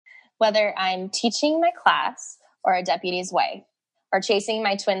Whether I'm teaching my class or a deputy's wife, or chasing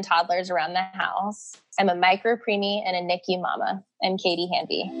my twin toddlers around the house, I'm a micro preemie and a NICU mama. I'm Katie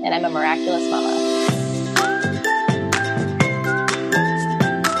Hanby, and I'm a miraculous mama.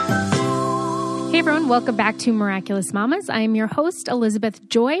 Hey everyone, welcome back to Miraculous Mamas. I am your host, Elizabeth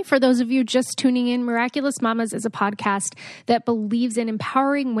Joy. For those of you just tuning in, Miraculous Mamas is a podcast that believes in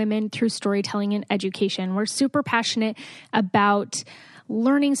empowering women through storytelling and education. We're super passionate about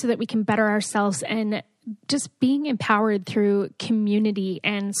learning so that we can better ourselves and just being empowered through community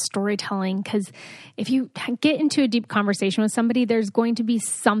and storytelling. Because if you get into a deep conversation with somebody, there's going to be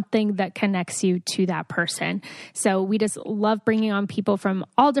something that connects you to that person. So we just love bringing on people from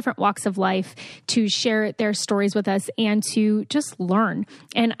all different walks of life to share their stories with us and to just learn.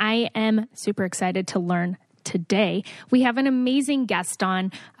 And I am super excited to learn today. We have an amazing guest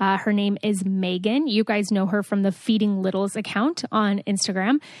on. Her name is Megan. You guys know her from the Feeding Littles account on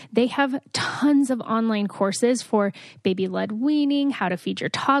Instagram. They have tons of online courses for baby-led weaning, how to feed your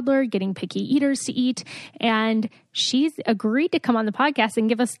toddler, getting picky eaters to eat, and she's agreed to come on the podcast and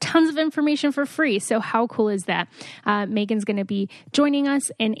give us tons of information for free. So how cool is that? Megan's going to be joining us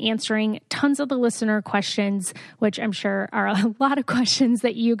and answering tons of the listener questions, which I'm sure are a lot of questions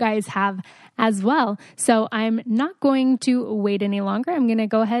that you guys have as well. So I'm not going to wait any longer. I'm going to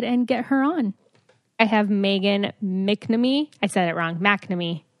go ahead and get her on. I have Megan McNamee. I said it wrong.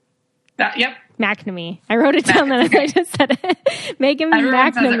 McNamee. Yep. McNamee. I wrote it down and I just said it. Megan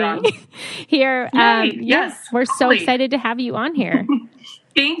McNamee here. Yes. We're so excited to have you on here.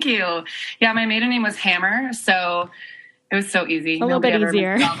 Thank you. Yeah, my maiden name was Hammer, so it was so easy. A little bit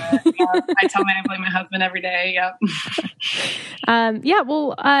easier. I tell my husband every day.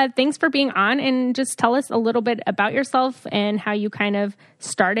 Yep. Thanks for being on, and just tell us a little bit about yourself and how you kind of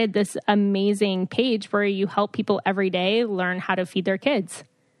started this amazing page where you help people every day learn how to feed their kids.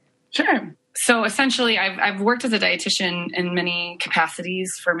 Sure. So essentially, I've worked as a dietitian in many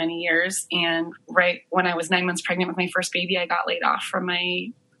capacities for many years. And right when I was 9 months pregnant with my first baby, I got laid off from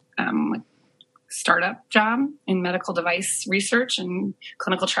my startup job in medical device research and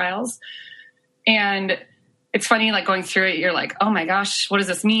clinical trials. And it's funny, like going through it, you're like, oh my gosh, what does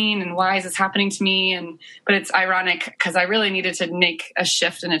this mean? And why is this happening to me? But it's ironic because I really needed to make a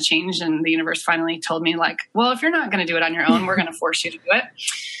shift and a change. And the universe finally told me, like, well, if you're not going to do it on your own, we're going to force you to do it.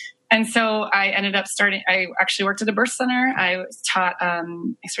 And so I ended up I actually worked at a birth center. I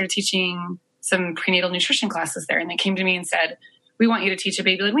started teaching some prenatal nutrition classes there. And they came to me and said, we want you to teach a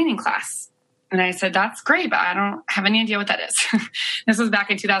baby-led weaning class. And I said, that's great, but I don't have any idea what that is. This was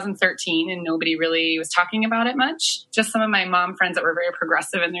back in 2013 and nobody really was talking about it much. Just some of my mom friends that were very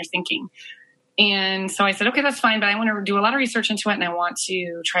progressive in their thinking. And so I said, okay, that's fine, but I want to do a lot of research into it and I want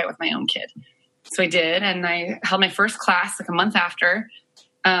to try it with my own kid. So I did. And I held my first class like a month after.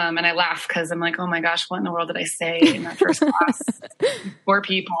 And I laugh because I'm like, oh my gosh, what in the world did I say in that first class? Poor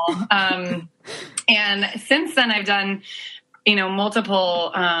people. And since then I've done,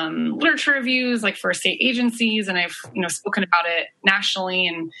 multiple literature reviews, like for state agencies, and I've, spoken about it nationally,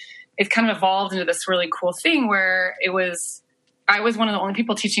 and it's kind of evolved into this really cool thing where I was one of the only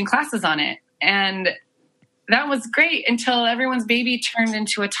people teaching classes on it. And that was great until everyone's baby turned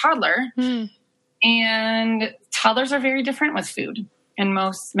into a toddler. And toddlers are very different with food. And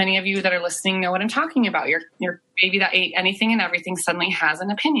many of you that are listening know what I'm talking about. Your baby that ate anything and everything suddenly has an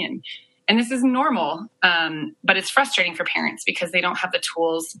opinion. And this is normal, but it's frustrating for parents because they don't have the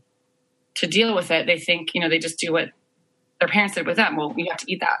tools to deal with it. They think, they just do what their parents did with them. Well, you have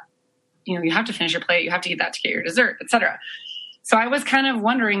to eat that. You have to finish your plate. You have to eat that to get your dessert, etc. So I was kind of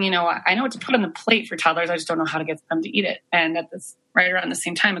wondering, I know what to put on the plate for toddlers. I just don't know how to get them to eat it. And right around the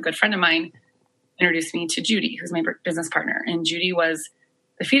same time, a good friend of mine introduced me to Judy, who's my business partner. And Judy was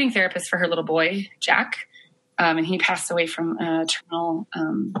the feeding therapist for her little boy, Jack. And he passed away from a terminal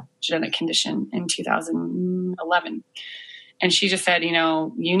genetic condition in 2011. And she just said,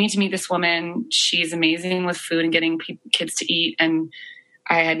 you need to meet this woman. She's amazing with food and getting kids to eat. And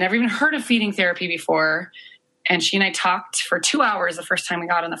I had never even heard of feeding therapy before. And she and I talked for 2 hours the first time we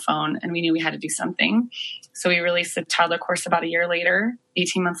got on the phone, and we knew we had to do something. So we released a toddler course about a year later,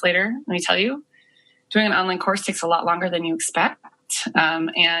 18 months later. Let me tell you, doing an online course takes a lot longer than you expect.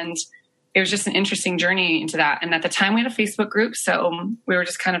 And it was just an interesting journey into that. And at the time we had a Facebook group. So we were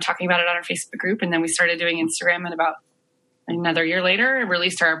just kind of talking about it on our Facebook group. And then we started doing Instagram, and about another year later,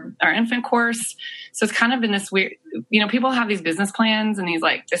 released our infant course. So it's kind of been this weird, people have these business plans and these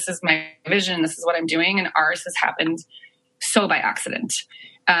like, this is my vision, this is what I'm doing. And ours has happened so by accident,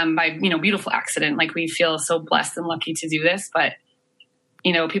 by, beautiful accident. Like we feel so blessed and lucky to do this, but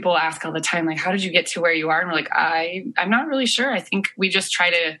people ask all the time, like, how did you get to where you are? And we're like, I'm not really sure. I think we just try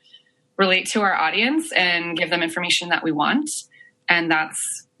to relate to our audience and give them information that we want. And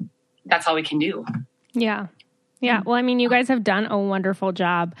that's all we can do. Yeah. Yeah. Well, I mean, you guys have done a wonderful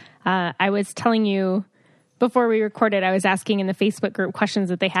job. I was telling you before we recorded, I was asking in the Facebook group questions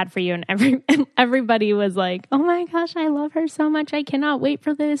that they had for you, and everybody was like, "Oh my gosh, I love her so much. I cannot wait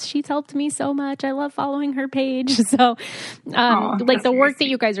for this. She's helped me so much. I love following her page." So, like the work that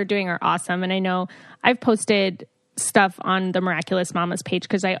you guys are doing are awesome. And I know I've posted stuff on the Miraculous Mamas page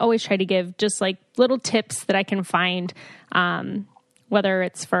because I always try to give just like little tips that I can find, whether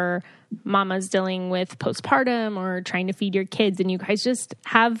it's for mamas dealing with postpartum or trying to feed your kids. And you guys just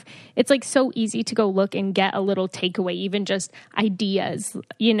have, it's like so easy to go look and get a little takeaway, even just ideas,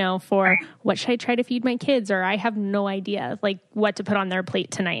 you know, for what should I try to feed my kids? Or I have no idea like what to put on their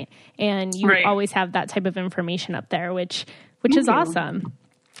plate tonight. And you always have that type of information up there, which is awesome.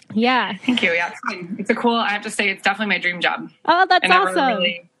 Yeah. Thank you. Yeah. It's a cool, I have to say, it's definitely my dream job. Oh, that's awesome.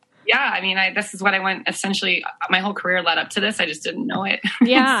 Yeah. I mean, this is what I went essentially my whole career led up to this. I just didn't know it.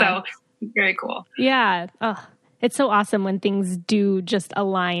 Yeah. So it's very cool. Yeah. Oh, it's so awesome when things do just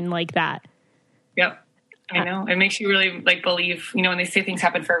align like that. Yep. I know. It makes you really like believe, you know, when they say things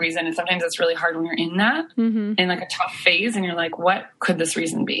happen for a reason, and sometimes it's really hard when you're in that, in like a tough phase, and you're like, what could this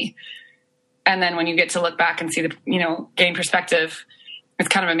reason be? And then when you get to look back and see the, you know, gain perspective, it's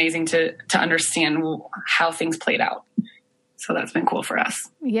kind of amazing to understand how things played out. So that's been cool for us.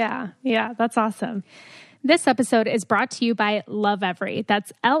 Yeah. Yeah. That's awesome. This episode is brought to you by Lovevery.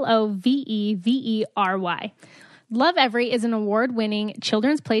 That's Lovevery. Lovevery is an award-winning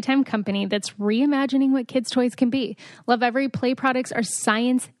children's playtime company that's reimagining what kids' toys can be. Lovevery play products are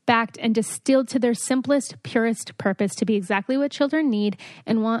science-backed and distilled to their simplest, purest purpose to be exactly what children need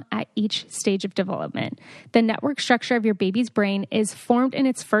and want at each stage of development. The network structure of your baby's brain is formed in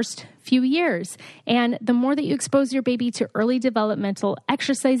its first few years, and the more that you expose your baby to early developmental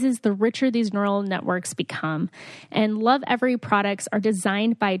exercises, the richer these neural networks become. And Lovevery products are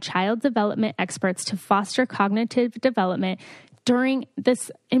designed by child development experts to foster cognitive development during this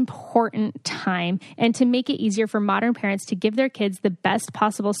important time and to make it easier for modern parents to give their kids the best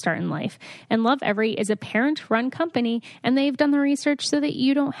possible start in life. And Lovevery is a parent-run company, and they've done the research so that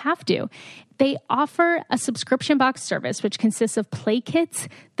you don't have to. They offer a subscription box service, which consists of play kits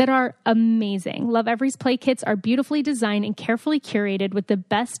that are amazing. Lovevery's play kits are beautifully designed and carefully curated with the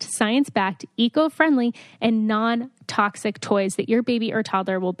best science-backed, eco-friendly, and non-toxic toys that your baby or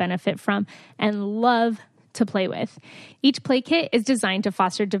toddler will benefit from and love to play with. Each play kit is designed to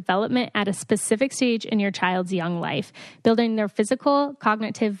foster development at a specific stage in your child's young life, building their physical,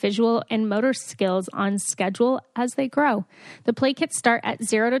 cognitive, visual, and motor skills on schedule as they grow. The play kits start at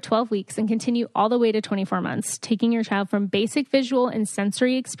 0 to 12 weeks and continue all the way to 24 months, taking your child from basic visual and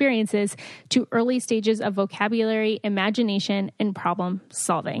sensory experiences to early stages of vocabulary, imagination, and problem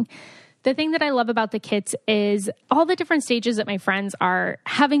solving. The thing that I love about the kits is all the different stages that my friends are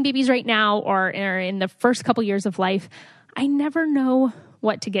having babies right now or are in the first couple years of life. I never know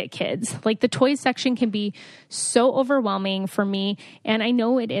what to get kids. Like the toys section can be so overwhelming for me, and I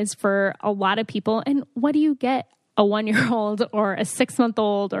know it is for a lot of people. And what do you get a 1-year-old or a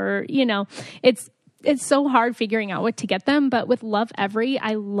 6-month-old or, you know, it's so hard figuring out what to get them. But with Lovevery,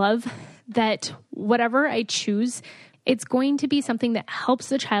 I love that whatever I choose, it's going to be something that helps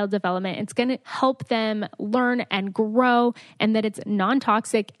the child development. It's going to help them learn and grow, and that it's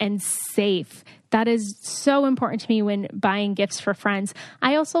non-toxic and safe. That is so important to me when buying gifts for friends.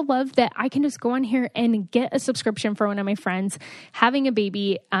 I also love that I can just go on here and get a subscription for one of my friends having a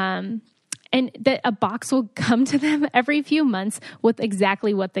baby, and that a box will come to them every few months with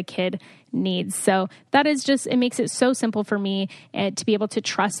exactly what the kid needs. So that is just, it makes it so simple for me to be able to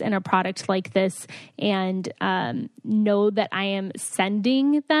trust in a product like this and know that I am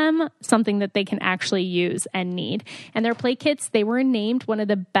sending them something that they can actually use and need. And their play kits, they were named one of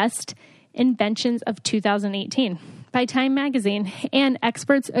the best inventions of 2018 by Time Magazine, and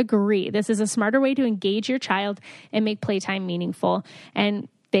experts agree. This is a smarter way to engage your child and make playtime meaningful. And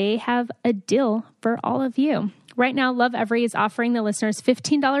they have a deal for all of you. Right now, Lovevery is offering the listeners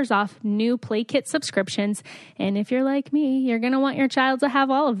 $15 off new play kit subscriptions. And if you're like me, you're going to want your child to have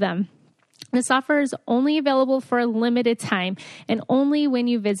all of them. This offer is only available for a limited time and only when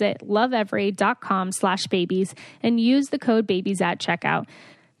you visit lovevery.com/babies and use the code babies at checkout.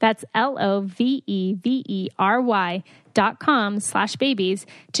 That's LOVEVERY.com/babies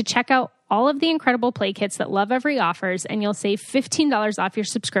to check out all of the incredible play kits that Lovevery offers, and you'll save $15 off your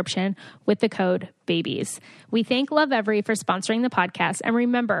subscription with the code BABIES. We thank Lovevery for sponsoring the podcast, and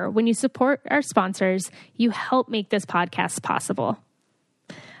remember, when you support our sponsors, you help make this podcast possible.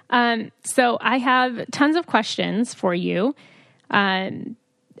 So I have tons of questions for you.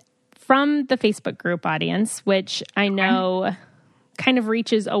 from the Facebook group audience, which I know kind of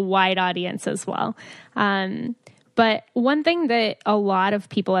reaches a wide audience as well. But one thing that a lot of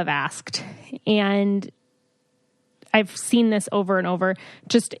people have asked, and I've seen this over and over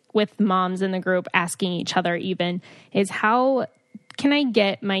just with moms in the group asking each other even, is how can I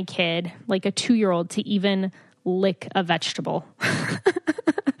get my kid, like a 2-year-old, to even lick a vegetable?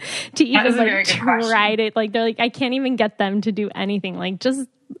 To even like try it. Like they're like, I can't even get them to do anything. Like just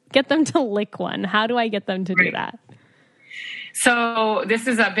get them to lick one. How do I get them to do that? So this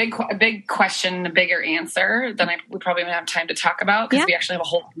is a big question, a bigger answer than we probably don't have time to talk about because we actually have a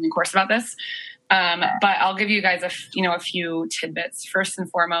whole course about this. But I'll give you guys a few tidbits. First and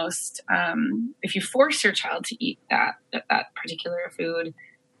foremost, if you force your child to eat that particular food,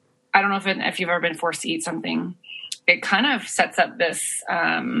 I don't know if you've ever been forced to eat something, it kind of sets up this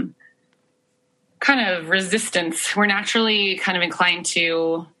kind of resistance. We're naturally kind of inclined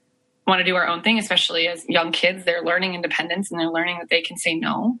to want to do our own thing, especially as young kids. They're learning independence and they're learning that they can say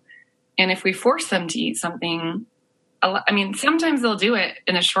no. And if we force them to eat something, I mean, sometimes they'll do it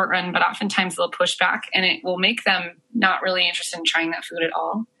in the short run, but oftentimes they'll push back and it will make them not really interested in trying that food at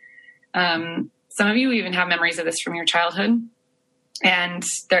all. Some of you even have memories of this from your childhood, and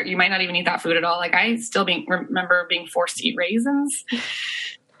you might not even eat that food at all. Like I still remember being forced to eat raisins,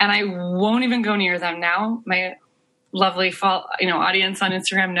 and I won't even go near them now. My lovely audience on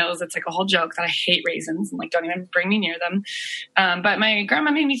Instagram knows it's like a whole joke that I hate raisins and like don't even bring me near them. But my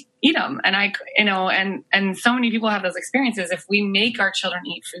grandma made me eat them, and and so many people have those experiences. If we make our children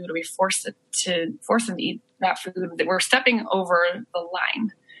eat food, or we force them to eat that food, that we're stepping over the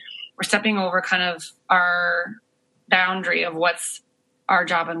line. We're stepping over kind of our boundary of what's our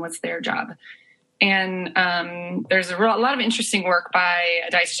job and what's their job. And there's a lot of interesting work by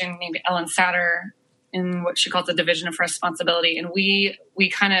a dietitian named Ellen Satter in what she calls the division of responsibility. And we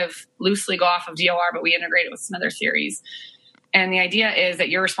kind of loosely go off of DOR, but we integrate it with some other theories. And the idea is that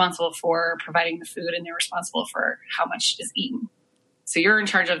you're responsible for providing the food and they're responsible for how much is eaten. So you're in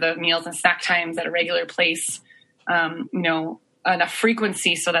charge of the meals and snack times at a regular place, enough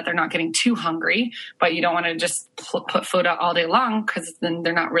frequency so that they're not getting too hungry, but you don't want to just put food out all day long because then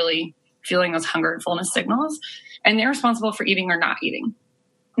they're not really feeling those hunger and fullness signals. And they're responsible for eating or not eating.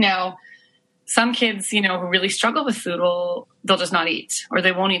 Now, some kids, who really struggle with food, they'll just not eat, or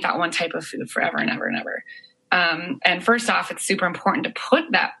they won't eat that one type of food forever and ever and ever. And first off, it's super important to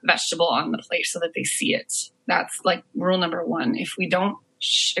put that vegetable on the plate so that they see it. That's like rule number one. If we don't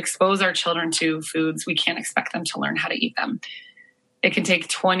expose our children to foods, we can't expect them to learn how to eat them. It can take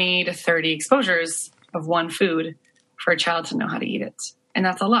 20 to 30 exposures of one food for a child to know how to eat it. And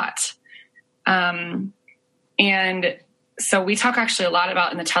that's a lot. And so we talk actually a lot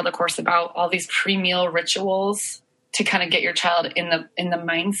about in the toddler course about all these pre-meal rituals to kind of get your child in the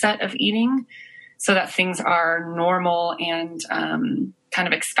mindset of eating so that things are normal and kind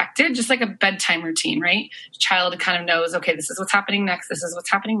of expected, just like a bedtime routine, right? The child kind of knows, okay, this is what's happening next. This is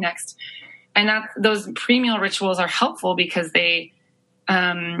what's happening next. And those pre-meal rituals are helpful because they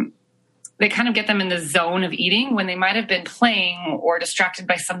kind of get them in the zone of eating when they might have been playing or distracted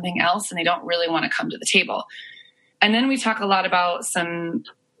by something else and they don't really want to come to the table. And then we talk a lot about some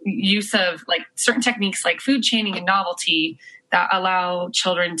use of like certain techniques like food chaining and novelty that allow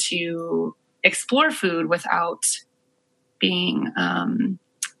children to explore food without being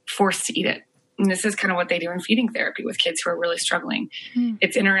forced to eat it. And this is kind of what they do in feeding therapy with kids who are really struggling.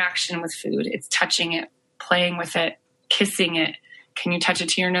 It's interaction with food. It's touching it, playing with it, kissing it. Can you touch it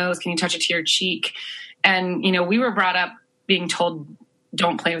to your nose? Can you touch it to your cheek? And, we were brought up being told,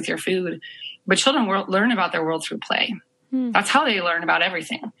 don't play with your food. But children learn about their world through play. That's how they learn about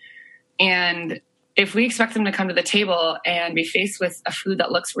everything. And if we expect them to come to the table and be faced with a food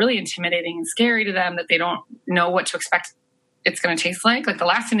that looks really intimidating and scary to them, that they don't know what to expect it's going to taste like the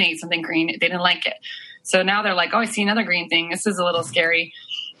last time they ate something green, they didn't like it. So now they're like, oh, I see another green thing. This is a little scary.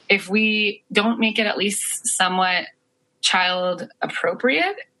 If we don't make it at least somewhat child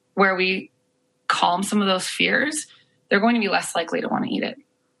appropriate, where we calm some of those fears, they're going to be less likely to want to eat it.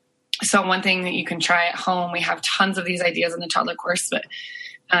 So one thing that you can try at home, we have tons of these ideas in the toddler course, but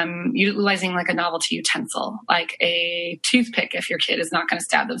utilizing like a novelty utensil, like a toothpick if your kid is not going to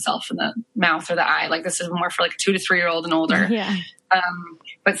stab themselves in the mouth or the eye. Like this is more for like a 2 to 3 year old and older. Yeah.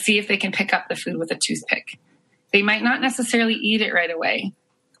 But see if they can pick up the food with a toothpick. They might not necessarily eat it right away,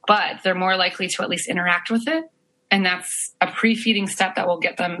 but they're more likely to at least interact with it. And that's a pre-feeding step that will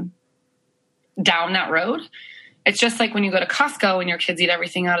get them down that road. It's just like when you go to Costco and your kids eat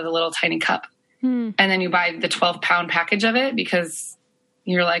everything out of the little tiny cup. And then you buy the 12-pound package of it because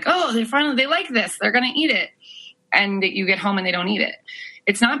you're like, oh, they like this. They're going to eat it. And you get home and they don't eat it.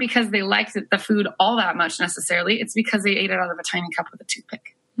 it's not because they liked the food all that much necessarily. It's because they ate it out of a tiny cup with a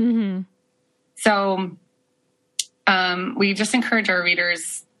toothpick. Mm-hmm. So we just encourage our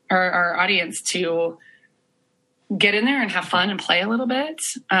readers, our audience, to get in there and have fun and play a little bit,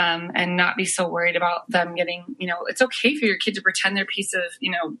 and not be so worried about them getting, it's okay for your kid to pretend their piece of,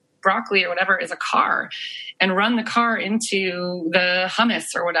 broccoli or whatever is a car and run the car into the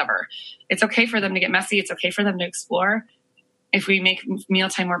hummus or whatever. It's okay for them to get messy. It's okay for them to explore. If we make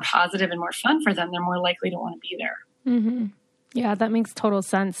mealtime more positive and more fun for them, they're more likely to want to be there. Mm-hmm. Yeah, that makes total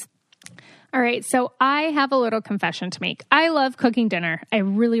sense. All right. So I have a little confession to make. I love cooking dinner. I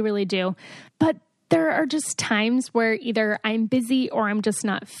really, really do. But there are just times where either I'm busy or I'm just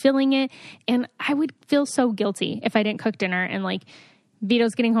not feeling it. And I would feel so guilty if I didn't cook dinner, and like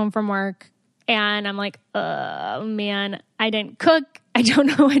Vito's getting home from work and I'm like, oh man, I didn't cook. I don't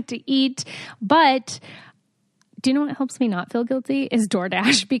know what to eat. But do you know what helps me not feel guilty is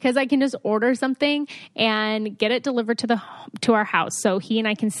DoorDash, because I can just order something and get it delivered to our house. So he and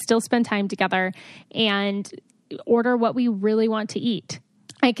I can still spend time together and order what we really want to eat.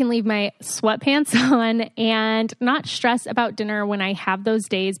 I can leave my sweatpants on and not stress about dinner when I have those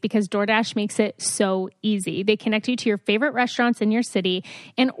days, because DoorDash makes it so easy. They connect you to your favorite restaurants in your city,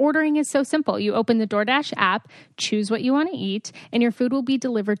 and ordering is so simple. You open the DoorDash app, choose what you want to eat, and your food will be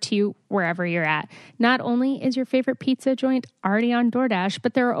delivered to you wherever you're at. Not only is your favorite pizza joint already on DoorDash,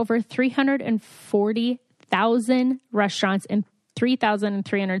 but there are over 340,000 restaurants in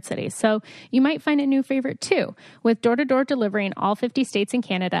 3,300 cities. So you might find a new favorite too. With door-to-door delivery in all 50 states and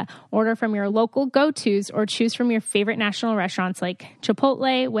Canada, order from your local go-tos or choose from your favorite national restaurants like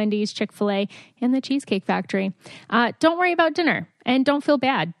Chipotle, Wendy's, Chick-fil-A, and the Cheesecake Factory. Don't worry about dinner, and don't feel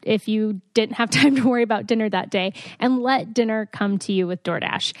bad if you didn't have time to worry about dinner that day, and let dinner come to you with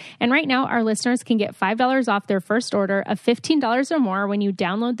DoorDash. And right now, our listeners can get $5 off their first order of $15 or more when you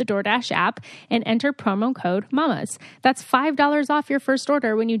download the DoorDash app and enter promo code MAMAS. That's $5 off your first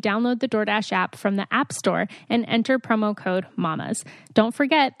order when you download the DoorDash app from the App Store and enter promo code MAMAS. Don't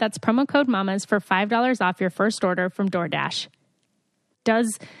forget, that's promo code MAMAS for $5 off your first order from DoorDash.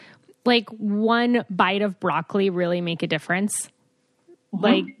 Does like one bite of broccoli really make a difference?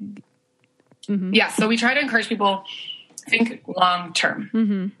 Mm-hmm. Yeah. So we try to encourage people, think long term.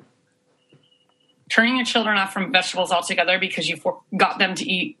 Mm-hmm. Turning your children off from vegetables altogether because you got them to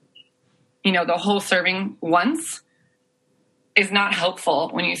eat, the whole serving once is not helpful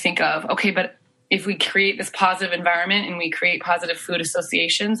when you think of, okay, but if we create this positive environment and we create positive food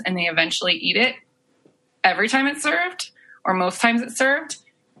associations and they eventually eat it every time it's served or most times it's served,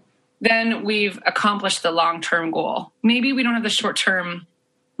 then we've accomplished the long-term goal. Maybe we don't have the short-term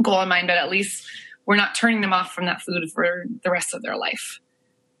goal in mind, but at least we're not turning them off from that food for the rest of their life.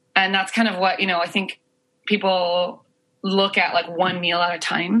 And that's kind of what, I think people look at like one meal at a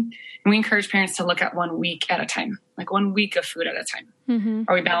time. And we encourage parents to look at 1 week at a time, like 1 week of food at a time. Mm-hmm.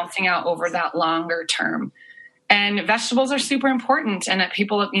 Are we balancing out over that longer term? And vegetables are super important. And that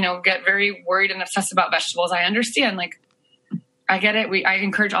people, get very worried and obsessed about vegetables. I understand, I get it. I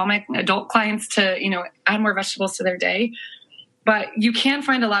encourage all my adult clients to, add more vegetables to their day. But you can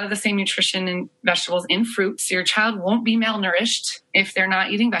find a lot of the same nutrition in vegetables in fruits. Your child won't be malnourished if they're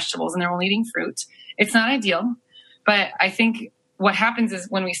not eating vegetables and they're only eating fruit. It's not ideal. But I think what happens is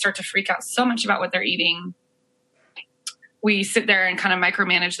when we start to freak out so much about what they're eating, we sit there and kind of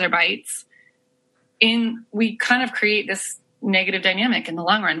micromanage their bites. We kind of create this negative dynamic in the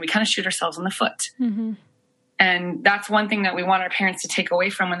long run. We kind of shoot ourselves in the foot. Mm-hmm. And that's one thing that we want our parents to take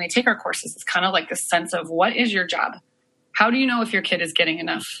away from when they take our courses. It's kind of like this sense of, what is your job? How do you know if your kid is getting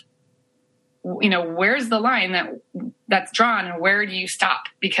enough? Where's the line that's drawn, and where do you stop?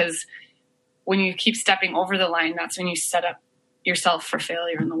 Because when you keep stepping over the line, that's when you set up yourself for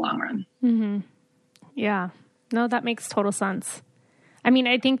failure in the long run. Mm-hmm. Yeah. No, that makes total sense. I mean,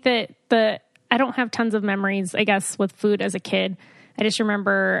 I think that I don't have tons of memories, I guess, with food as a kid. I just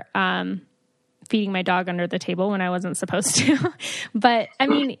remember, feeding my dog under the table when I wasn't supposed to. But I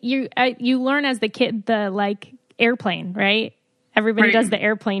mean, you learn as the kid, airplane, right? Everybody does the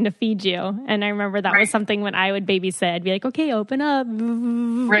airplane to feed you. And I remember that was something when I would babysit, I'd be like, okay, open up.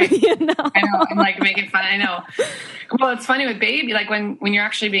 Right. I know. I'm making fun. I know. Well, it's funny with baby, when you're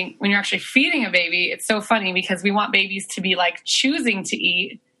actually feeding a baby, it's so funny because we want babies to be choosing to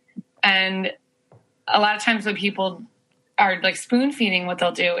eat. And a lot of times when people are spoon feeding, what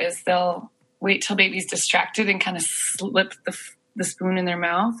they'll do is they'll wait till baby's distracted and kind of slip the spoon in their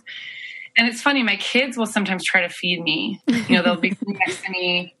mouth. And it's funny, my kids will sometimes try to feed me. They'll be sitting next to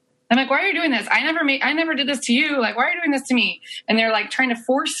me I'm like, why are you doing this? I never did this to you. Like, why are you doing this to me? And they're like trying to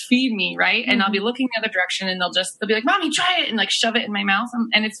force feed me. Right. And I'll be looking the other direction and they'll be like, Mommy, try it. And like shove it in my mouth.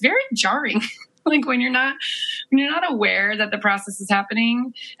 And it's very jarring. Like when you're not aware that the process is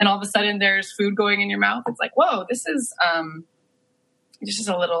happening and all of a sudden there's food going in your mouth. It's like, whoa, this is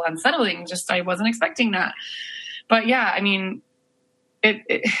a little unsettling. I wasn't expecting that. But yeah, I mean,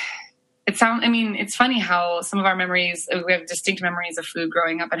 it's funny how some of our memories, we have distinct memories of food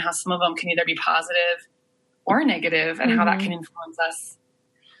growing up and how some of them can either be positive or negative and how that can influence us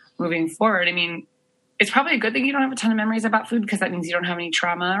moving forward. I mean, it's probably a good thing you don't have a ton of memories about food because that means you don't have any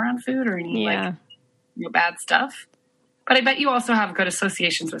trauma around food or any bad stuff. But I bet you also have good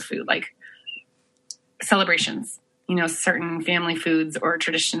associations with food, like celebrations, certain family foods or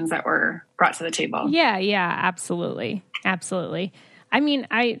traditions that were brought to the table. Yeah, absolutely. Absolutely. I mean,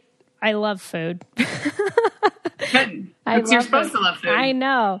 I love food. Good. You're supposed to love food. I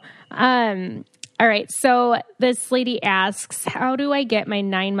know. All right. So this lady asks, how do I get my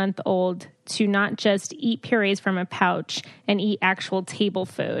 9-month-old to not just eat purees from a pouch and eat actual table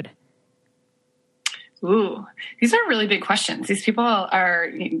food? Ooh, these are really big questions. These people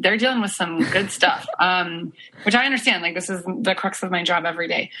they're dealing with some good stuff, which I understand. Like this is the crux of my job every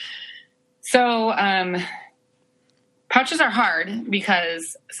day. So, pouches are hard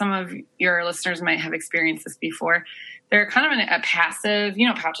because some of your listeners might have experienced this before. They're kind of a passive,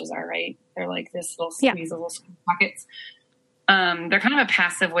 pouches are, right? They're like this little squeeze of little pockets. They're kind of a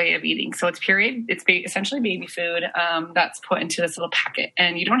passive way of eating. So it's pureed. It's essentially baby food that's put into this little packet.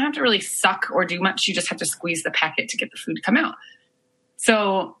 And you don't have to really suck or do much. You just have to squeeze the packet to get the food to come out.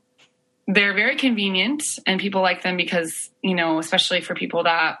 So they're very convenient and people like them because, especially for people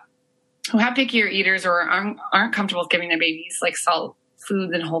who have pickier eaters or aren't comfortable with giving their babies like salt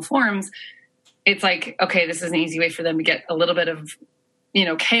foods in whole forms, it's like, okay, this is an easy way for them to get a little bit of,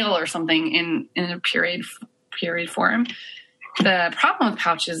 kale or something in a pureed form. The problem with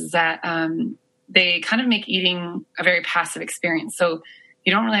pouches is that they kind of make eating a very passive experience. So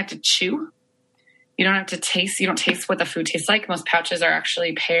you don't really have to chew. You don't have to taste. You don't taste what the food tastes like. Most pouches are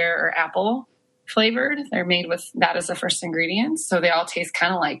actually pear or apple flavored. They're made with that as the first ingredient. So they all taste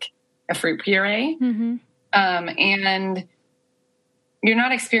kind of like a fruit puree. Mm-hmm. And you're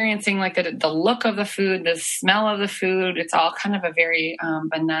not experiencing like the look of the food, the smell of the food. It's all kind of a very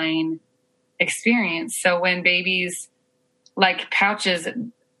benign experience. So when babies like pouches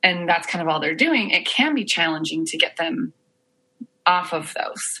and that's kind of all they're doing, it can be challenging to get them off of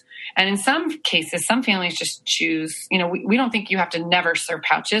those. And in some cases, some families just choose, we don't think you have to never serve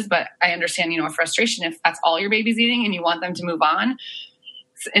pouches, but I understand, a frustration if that's all your baby's eating and you want them to move on.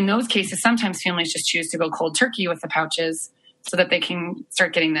 In those cases, sometimes families just choose to go cold turkey with the pouches so that they can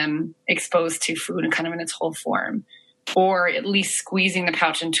start getting them exposed to food and kind of in its whole form, or at least squeezing the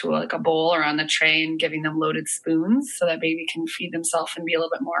pouch into like a bowl or on the tray and giving them loaded spoons so that baby can feed themselves and be a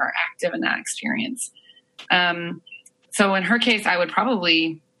little bit more active in that experience. So in her case, I would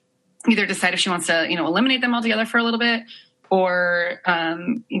probably either decide if she wants to, eliminate them altogether for a little bit or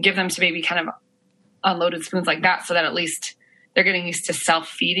give them to baby kind of unloaded spoons like that so that at least they're getting used to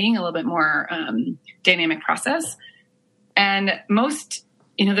self-feeding, a little bit more dynamic process. And most,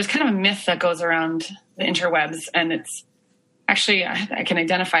 there's kind of a myth that goes around the interwebs, and it's actually, I can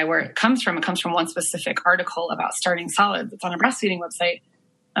identify where it comes from. It comes from one specific article about starting solids. It's on a breastfeeding website.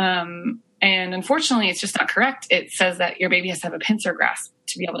 And unfortunately, it's just not correct. It says that your baby has to have a pincer grasp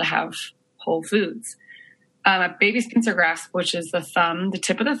to be able to have whole foods. A baby's pincer grasp, which is the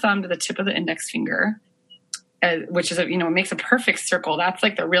tip of the thumb to the tip of the index finger, which is, it makes a perfect circle. That's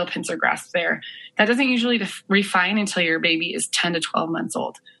like the real pincer grasp there. That doesn't usually refine until your baby is 10 to 12 months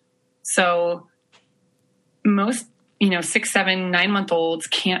old. So most, 6, 7, 9-month-olds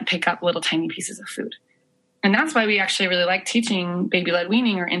can't pick up little tiny pieces of food. And that's why we actually really like teaching baby-led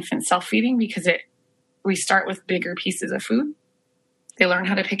weaning or infant self-feeding, because we start with bigger pieces of food. They learn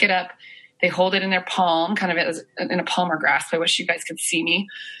how to pick it up. They hold it in their palm, kind of as in a palmar grasp. I wish you guys could see me.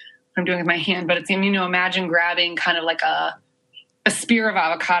 I'm doing with my hand, but it's, imagine grabbing kind of like a spear of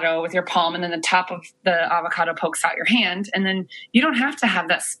avocado with your palm, and then the top of the avocado pokes out your hand. And then you don't have to have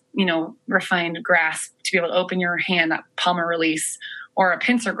that, refined grasp to be able to open your hand, that palmar release, or a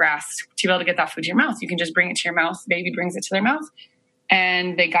pincer grasp to be able to get that food to your mouth. You can just bring it to your mouth. The baby brings it to their mouth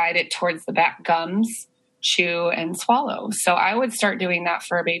and they guide it towards the back gums, chew and swallow. So I would start doing that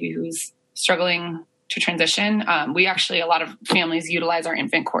for a baby who's struggling to transition. We actually, a lot of families utilize our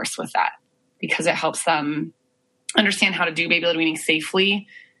infant course with that because it helps them understand how to do baby-led weaning safely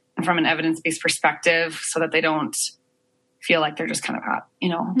and from an evidence-based perspective so that they don't feel like they're just kind of,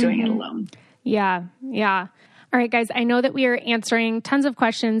 doing it alone. Yeah. Yeah. All right, guys, I know that we are answering tons of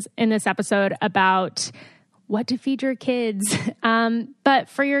questions in this episode about what to feed your kids. But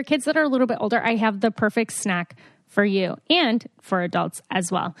for your kids that are a little bit older, I have the perfect snack for you and for adults as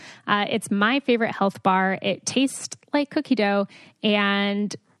well. It's my favorite health bar. It tastes like cookie dough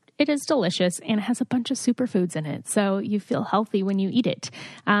and it is delicious and it has a bunch of superfoods in it. So you feel healthy when you eat it.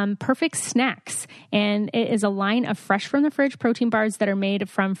 Perfect Snacks. And it is a line of fresh from the fridge protein bars that are made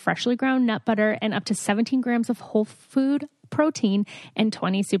from freshly ground nut butter and up to 17 grams of whole food protein and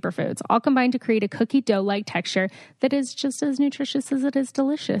 20 superfoods, all combined to create a cookie dough-like texture that is just as nutritious as it is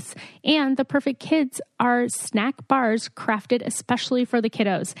delicious. And the Perfect Kids are snack bars crafted especially for the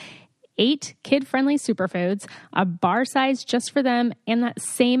kiddos. 8 kid-friendly superfoods, a bar size just for them, and that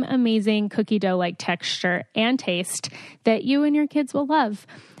same amazing cookie dough-like texture and taste that you and your kids will love.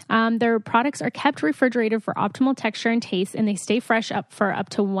 Their products are kept refrigerated for optimal texture and taste, and they stay fresh for up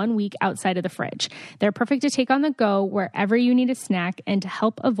to 1 week outside of the fridge. They're perfect to take on the go wherever you need a snack and to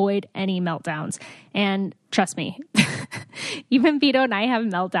help avoid any meltdowns. And trust me, even Vito and I have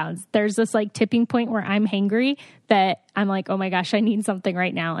meltdowns. There's this like tipping point where I'm hangry that I'm like, oh my gosh, I need something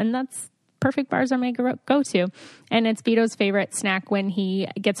right now. And that's Perfect bars are my go-to. And it's Vito's favorite snack when he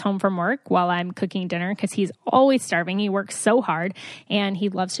gets home from work while I'm cooking dinner because he's always starving. He works so hard and he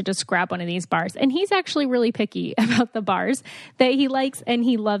loves to just grab one of these bars. And he's actually really picky about the bars that he likes and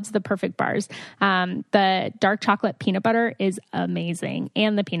he loves the Perfect bars. The dark chocolate peanut butter is amazing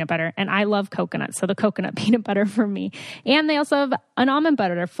and the peanut butter. And I love coconut, so the coconut peanut butter for me. And they also have an almond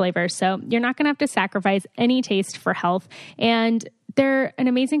butter flavor, so you're not going to have to sacrifice any taste for health. And they're an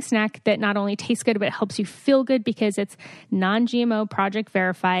amazing snack that not only tastes good, but it helps you feel good because it's non-GMO, project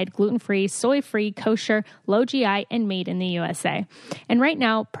verified, gluten-free, soy-free, kosher, low GI, and made in the USA. And right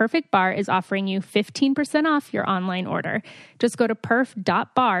now, Perfect Bar is offering you 15% off your online order. Just go to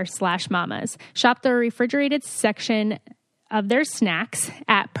perf.bar/mamas. Shop the refrigerated section of their snacks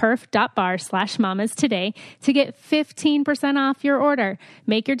at perf.bar/mamas today to get 15% off your order.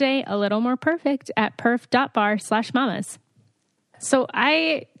 Make your day a little more perfect at perf.bar/mamas. So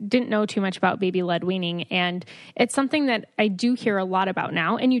I didn't know too much about baby-led weaning, and it's something that I do hear a lot about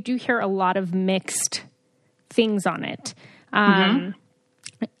now, and you do hear a lot of mixed things on it.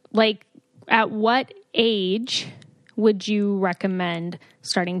 Like, at what age would you recommend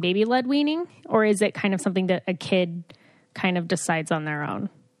starting baby-led weaning, or is it kind of something that a kid kind of decides on their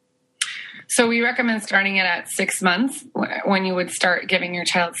own? So we recommend starting it at 6 months when you would start giving your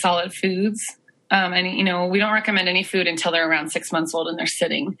child solid foods. And, you know, we don't recommend any food until they're around 6 months old and they're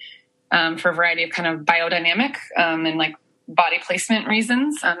sitting for a variety of kind of biodynamic and like body placement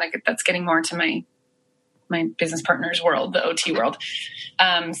reasons. Like that's getting more into my business partner's world, the OT world.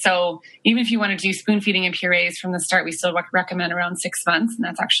 So even if you want to do spoon feeding and purees from the start, we still recommend around 6 months. And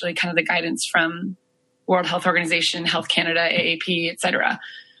that's actually kind of the guidance from World Health Organization, Health Canada, AAP, et cetera.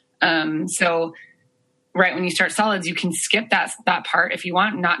 So right when you start solids, you can skip that part if you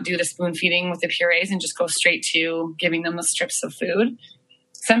want, not do the spoon feeding with the purees and just go straight to giving them the strips of food.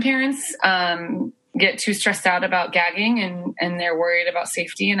 Some parents get too stressed out about gagging and they're worried about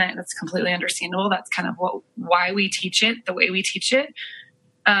safety, and that's completely understandable. That's kind of why we teach it the way we teach it.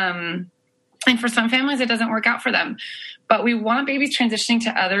 And for some families, it doesn't work out for them. But we want babies transitioning to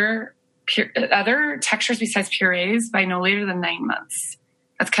other textures besides purees by no later than 9 months.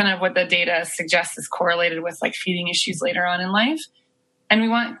 That's kind of what the data suggests is correlated with like feeding issues later on in life. And we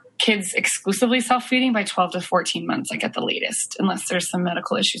want kids exclusively self-feeding by 12 to 14 months, like at the latest, unless there's some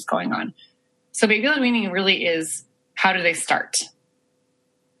medical issues going on. So baby-led weaning really is, how do they start?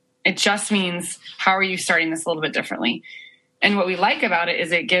 It just means, how are you starting this a little bit differently? And what we like about it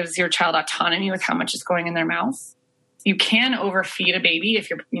is it gives your child autonomy with how much is going in their mouth. You can overfeed a baby if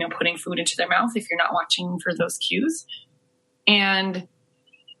you're, putting food into their mouth, if you're not watching for those cues. And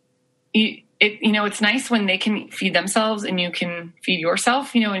it's nice when they can feed themselves and you can feed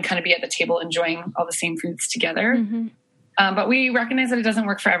yourself, and kind of be at the table enjoying all the same foods together. Mm-hmm. But we recognize that it doesn't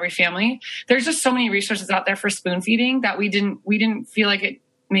work for every family. There's just so many resources out there for spoon feeding that we didn't feel like it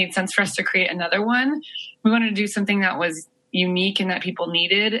made sense for us to create another one. We wanted to do something that was unique and that people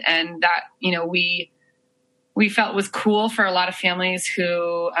needed, and that, we felt was cool for a lot of families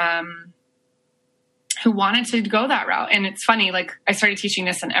who wanted to go that route. And it's funny, like I started teaching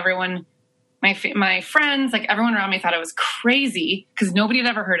this and everyone, my friends, like everyone around me thought it was crazy because nobody had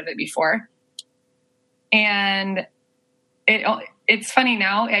ever heard of it before. And it's funny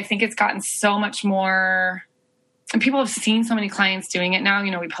now. I think it's gotten so much more, and people have seen so many clients doing it now.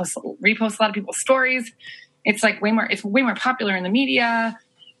 We repost a lot of people's stories. It's like it's way more popular in the media.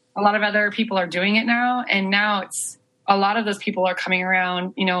 A lot of other people are doing it now. And now a lot of those people are coming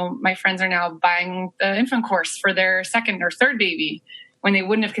around. My friends are now buying the infant course for their second or third baby when they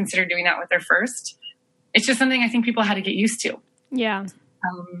wouldn't have considered doing that with their first. It's just something I think people had to get used to. Yeah.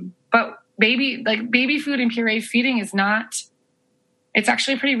 But baby food and pureed feeding it's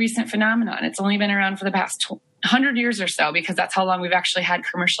actually a pretty recent phenomenon. It's only been around for the past 100 years or so, because that's how long we've actually had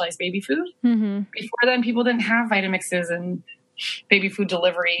commercialized baby food. Mm-hmm. Before then, people didn't have Vitamixes and baby food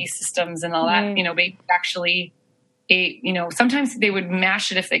delivery systems and all that. Right. Babies actually ate, sometimes they would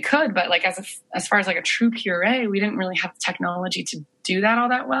mash it if they could, but like as far as like a true puree, we didn't really have the technology to do that all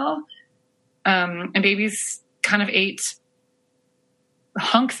that well. And babies kind of ate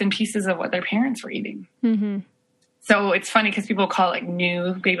hunks and pieces of what their parents were eating. Mm-hmm. So it's funny because people call it like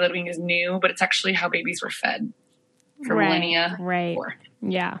new, baby led weaning is new, but it's actually how babies were fed for millennia. Right. Before.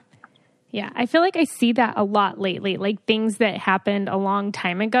 Yeah. Yeah. I feel like I see that a lot lately, like things that happened a long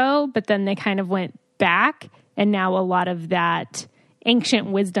time ago, but then they kind of went back. And now a lot of that ancient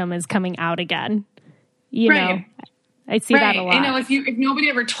wisdom is coming out again. You know, I see that a lot. If nobody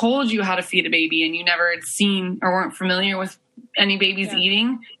ever told you how to feed a baby and you never had seen or weren't familiar with any babies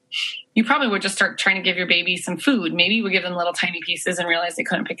eating, you probably would just start trying to give your baby some food. Maybe you would give them little tiny pieces and realize they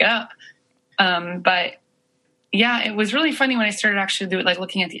couldn't pick it up. But yeah, it was really funny when I started actually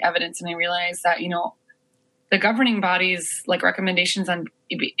looking at the evidence, and I realized that, the governing bodies, like recommendations in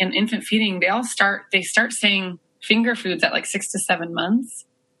infant feeding, they start saying finger foods at like 6 to 7 months.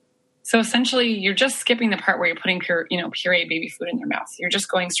 So essentially you're just skipping the part where you're putting pureed baby food in their mouth. You're just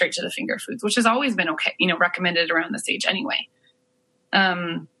going straight to the finger foods, which has always been okay, recommended around this age anyway.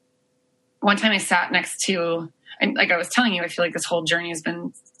 One time I sat next to, and like I was telling you, I feel like this whole journey has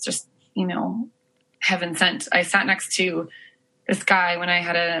been just, heaven sent. I sat next to this guy when I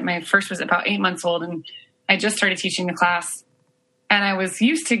had my first was about 8 months old, and I just started teaching the class. And I was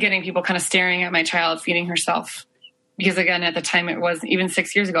used to getting people kind of staring at my child feeding herself, because again, at the time it was, even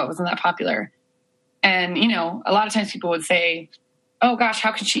 6 years ago, it wasn't that popular. And, a lot of times people would say, oh gosh,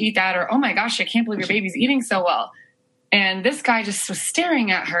 how can she eat that? Or, oh my gosh, I can't believe your baby's eating so well. And this guy just was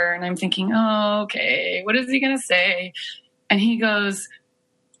staring at her, and I'm thinking, oh, okay, what is he going to say? And he goes,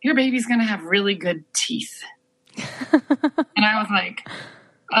 your baby's going to have really good teeth. And I was like,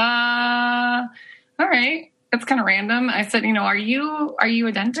 all right, that's kind of random. I said, are you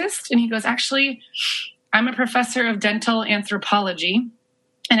a dentist? And he goes, actually, I'm a professor of dental anthropology,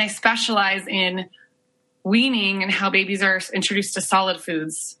 and I specialize in weaning and how babies are introduced to solid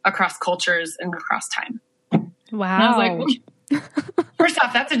foods across cultures and across time. Wow. And I was like, first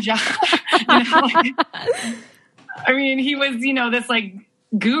off, that's a job. He was, this like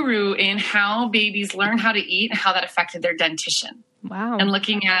guru in how babies learn how to eat and how that affected their dentition. Wow. And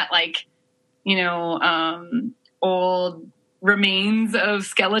looking at like, old remains of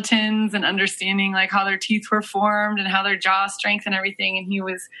skeletons and understanding like how their teeth were formed and how their jaw strength and everything.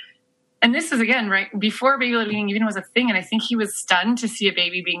 And this is again, right before baby led weaning even was a thing. And I think he was stunned to see a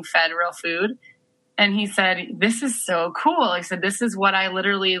baby being fed real food. And he said, this is so cool. He said, this is what I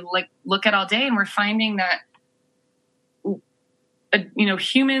literally look at all day. And we're finding that,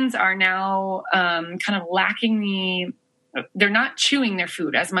 humans are now kind of lacking they're not chewing their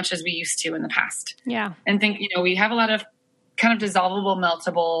food as much as we used to in the past. Yeah. And we have a lot of kind of dissolvable,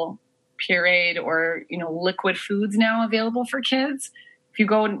 meltable, pureed or, liquid foods now available for kids. If you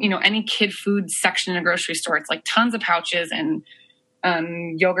go, any kid food section in a grocery store, it's like tons of pouches and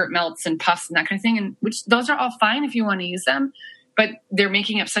yogurt melts and puffs and that kind of thing. And which those are all fine if you want to use them, but they're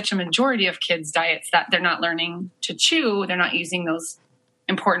making up such a majority of kids' diets that they're not learning to chew. They're not using those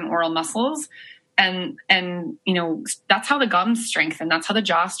important oral muscles. And that's how the gums strengthen. That's how the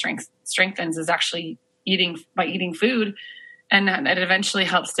jaw strengthens is actually by eating food. And it eventually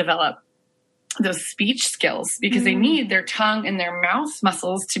helps develop those speech skills because they need their tongue and their mouth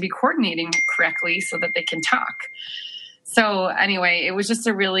muscles to be coordinating correctly so that they can talk. So anyway, it was just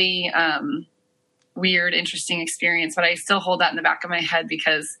a really weird, interesting experience, but I still hold that in the back of my head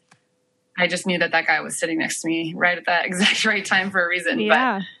because I just knew that guy was sitting next to me right at that exact right time for a reason.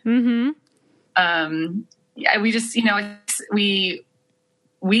 Yeah. But, we just,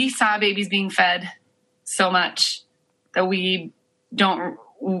 we saw babies being fed so much that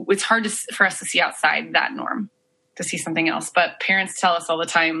it's hard for us to see outside that norm, to see something else. But parents tell us all the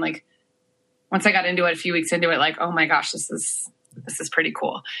time, like, once I got into it, a few weeks into it, like, oh my gosh, this is pretty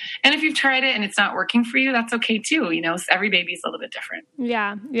cool. And if you've tried it and it's not working for you, that's okay too. Every baby's a little bit different.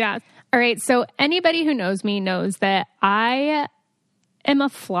 Yeah. Yeah. All right. So anybody who knows me knows that I am a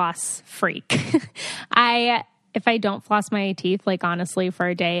floss freak. I if I don't floss my teeth, like honestly for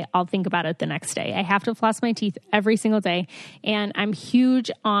a day, I'll think about it the next day. I have to floss my teeth every single day, and I'm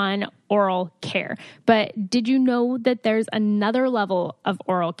huge on oral care. But did you know that there's another level of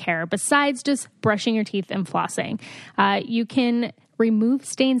oral care besides just brushing your teeth and flossing? You can remove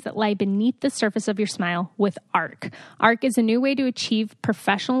stains that lie beneath the surface of your smile with ARC. ARC is a new way to achieve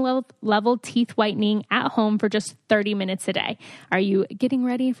professional level teeth whitening at home for just 30 minutes a day. Are you getting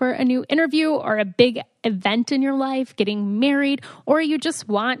ready for a new interview or a big event in your life, getting married, or you just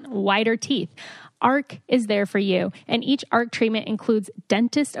want whiter teeth? ARC is there for you, and each ARC treatment includes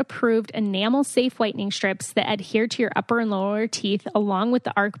dentist-approved enamel-safe whitening strips that adhere to your upper and lower teeth along with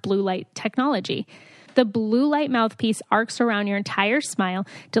the ARC blue light technology. The blue light mouthpiece arcs around your entire smile,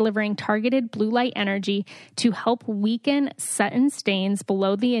 delivering targeted blue light energy to help weaken set-in stains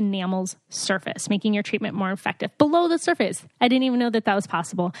below the enamel's surface, making your treatment more effective. Below the surface. I didn't even know that was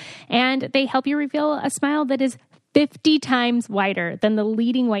possible. And they help you reveal a smile that is 50 times whiter than the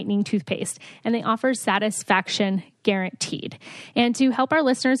leading whitening toothpaste, and they offer satisfaction guaranteed. And to help our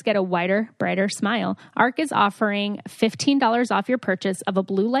listeners get a whiter, brighter smile, ARC is offering $15 off your purchase of a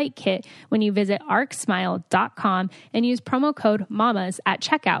blue light kit when you visit arcsmile.com and use promo code MAMAS at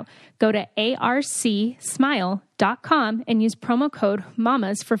checkout. Go to arcsmile.com and use promo code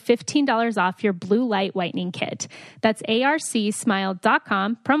MAMAS for $15 off your blue light whitening kit. That's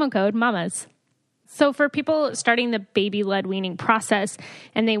arcsmile.com, promo code MAMAS. So for people starting the baby-led weaning process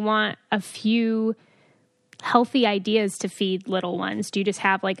and they want a few healthy ideas to feed little ones, do you just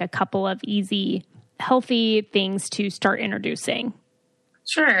have like a couple of easy, healthy things to start introducing?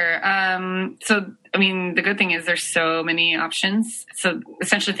 Sure. So, I mean, the good thing is there's so many options. So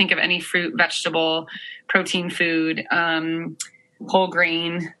essentially think of any fruit, vegetable, protein food, whole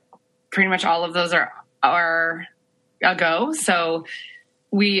grain. Pretty much all of those are a go. So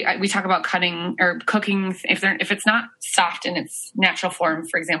we talk about cutting or cooking if it's not soft in its natural form,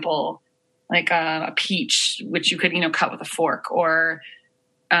 for example, like a peach, which you could cut with a fork, or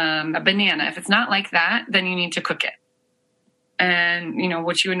a banana. If it's not like that, then you need to cook it. And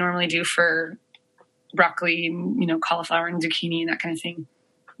what you would normally do for broccoli, cauliflower and zucchini and that kind of thing,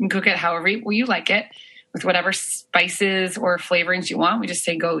 you can cook it however you like it with whatever spices or flavorings you want. We just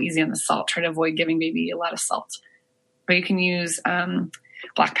say go easy on the salt. Try to avoid giving baby a lot of salt. But you can use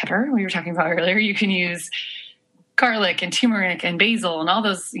black pepper, we were talking about earlier. You can use garlic and turmeric and basil and all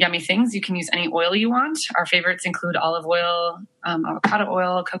those yummy things. You can use any oil you want. Our favorites include olive oil, avocado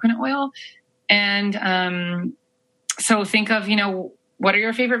oil, coconut oil. And so think of, what are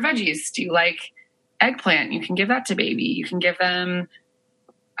your favorite veggies? Do you like eggplant? You can give that to baby. You can give them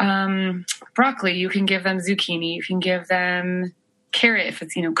broccoli. You can give them zucchini. You can give them carrot if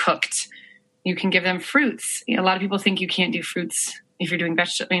it's, cooked. You can give them fruits. A lot of people think you can't do fruits if you're doing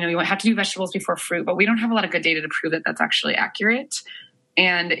vegetables. You have to do vegetables before fruit, but we don't have a lot of good data to prove that that's actually accurate.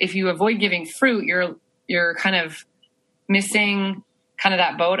 And if you avoid giving fruit, you're kind of missing kind of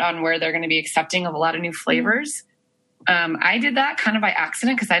that boat on where they're going to be accepting of a lot of new flavors. I did that kind of by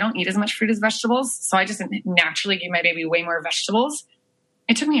accident because I don't eat as much fruit as vegetables. So I just naturally gave my baby way more vegetables.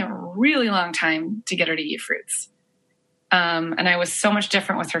 It took me a really long time to get her to eat fruits. And I was so much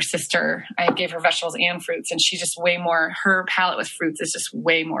different with her sister. I gave her vegetables and fruits, and she's just way more, her palate with fruits is just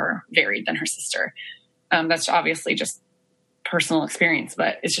way more varied than her sister. That's obviously just personal experience,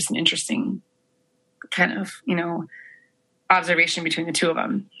 but it's just an interesting kind of, observation between the two of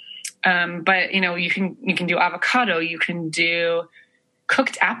them. But you can do avocado, you can do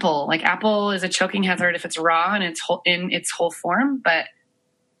cooked apple. Like apple is a choking hazard if it's raw and in its whole form, but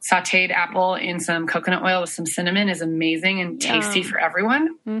sauteed apple in some coconut oil with some cinnamon is amazing and tasty for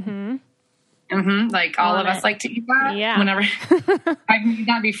everyone. Mm-hmm. Mm-hmm. Like all of us like to eat that. Yeah. Whenever I've made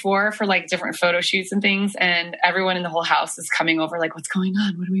that before for like different photo shoots and things, and everyone in the whole house is coming over like, what's going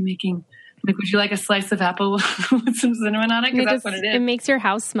on? What are we making? Like, would you like a slice of apple with some cinnamon on it? Because that's what it is. It makes your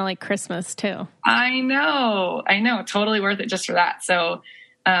house smell like Christmas too. I know. Totally worth it just for that. So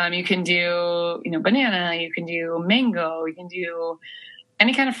you can do, banana, you can do mango, you can do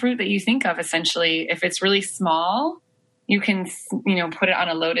any kind of fruit that you think of, essentially. If it's really small, you can, put it on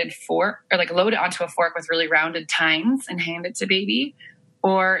a loaded fork, or like load it onto a fork with really rounded tines and hand it to baby.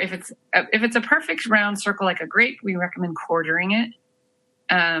 Or if it's a perfect round circle like a grape, we recommend quartering it.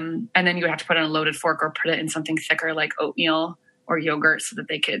 And then you would have to put it on a loaded fork or put it in something thicker like oatmeal or yogurt so that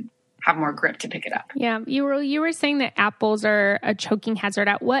they could have more grip to pick it up. Yeah. You were saying that apples are a choking hazard.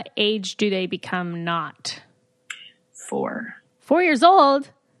 At what age do they become not? 4. 4 years old?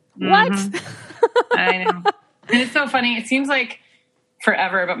 What? Mm-hmm. I know. And it's so funny. It seems like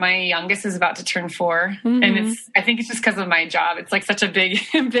forever, but my youngest is about to turn 4. Mm-hmm. And I think it's just because of my job. It's like such a big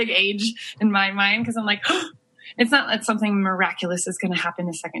age in my mind because I'm like, it's not that something miraculous is going to happen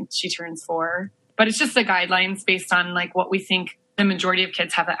the second she turns 4, but it's just the guidelines based on like what we think the majority of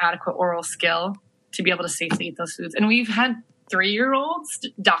kids have an adequate oral skill to be able to safely eat those foods. And we've had 3-year-olds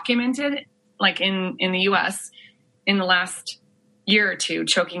documented like in the US in the last year or two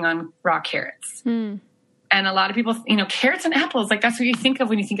choking on raw carrots. And a lot of people, carrots and apples, like that's what you think of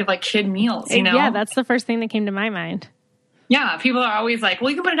when you think of like kid meals, Yeah, that's the first thing that came to my mind. Yeah, people are always like, well,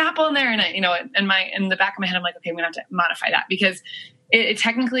 you can put an apple in there. And, in the back of my head, I'm like, okay, I'm going to have to modify that because it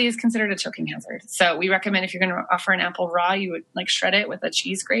technically is considered a choking hazard. So we recommend if you're going to offer an apple raw, you would like shred it with a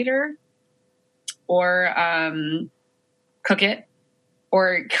cheese grater or cook it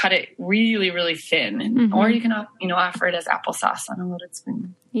or cut it really, really thin. Or you can, offer it as applesauce on a loaded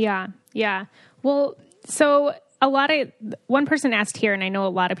spoon. Yeah. Yeah. Well, so one person asked here, and I know a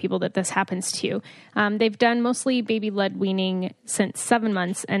lot of people that this happens to. They've done mostly baby-led weaning since 7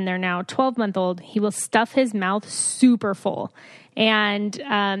 months, and they're now 12-month-old. He will stuff his mouth super full, and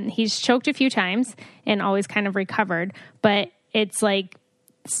he's choked a few times and always kind of recovered. But it's like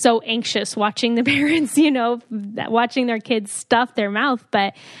so anxious watching the parents, watching their kids stuff their mouth.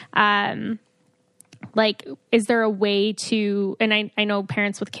 But like, is there a way to, and I know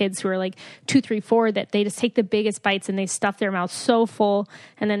parents with kids who are like 2, 3, 4, that they just take the biggest bites and they stuff their mouth so full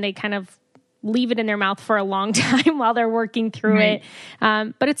and then they kind of leave it in their mouth for a long time while they're working through it.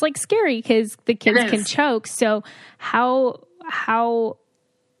 But it's like scary because the kids can choke. So how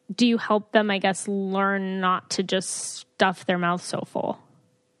do you help them, I guess, learn not to just stuff their mouth so full?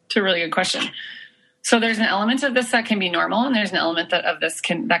 It's a really good question. So there's an element of this that can be normal, and there's an element of this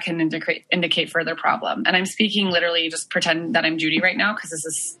that can indicate further problem. And I'm speaking literally, just pretend that I'm Judy right now because this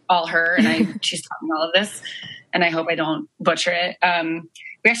is all her, and she's talking all of this, and I hope I don't butcher it.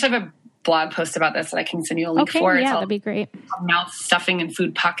 We actually have a blog post about this that I can send you a link for. Yeah, that'd be great. Mouth stuffing and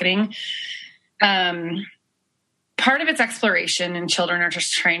food pocketing. Part of it's exploration, and children are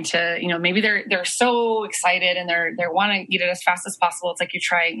just trying to, maybe they're so excited and they want to eat it as fast as possible. It's like you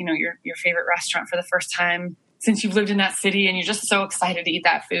try, your favorite restaurant for the first time since you've lived in that city, and you're just so excited to eat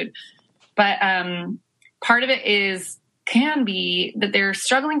that food. But part of it can be that they're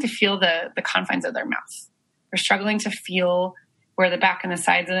struggling to feel the confines of their mouth. They're struggling to feel where the back and the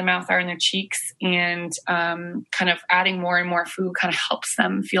sides of the mouth are in their cheeks, and kind of adding more and more food kind of helps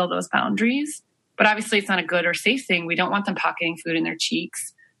them feel those boundaries. But obviously it's not a good or safe thing. We don't want them pocketing food in their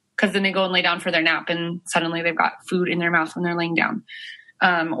cheeks because then they go and lay down for their nap and suddenly they've got food in their mouth when they're laying down.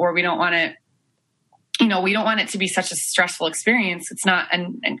 Or we don't want it, we don't want it to be such a stressful experience. It's not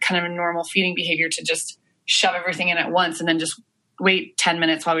and kind of a normal feeding behavior to just shove everything in at once and then just wait 10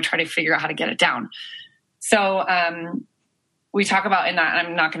 minutes while we try to figure out how to get it down. So we talk about in that,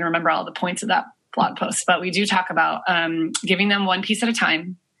 I'm not going to remember all the points of that blog post, but we do talk about giving them one piece at a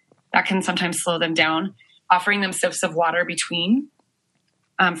time. That can sometimes slow them down. Offering them sips of water between.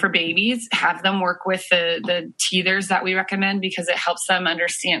 For babies, have them work with the teethers that we recommend because it helps them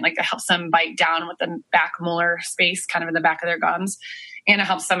understand, like it helps them bite down with the back molar space, kind of in the back of their gums. And it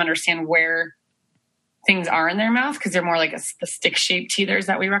helps them understand where things are in their mouth because they're more like the stick-shaped teethers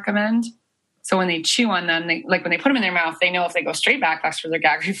that we recommend. So when they chew on them, when they put them in their mouth, they know if they go straight back, that's where their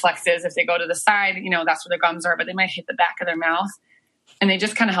gag reflex is. If they go to the side, that's where their gums are, but they might hit the back of their mouth. And they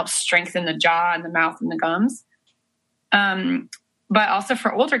just kind of help strengthen the jaw and the mouth and the gums. But also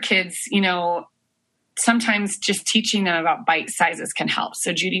for older kids, sometimes just teaching them about bite sizes can help.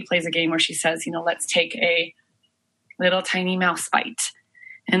 So Judy plays a game where she says, let's take a little tiny mouse bite.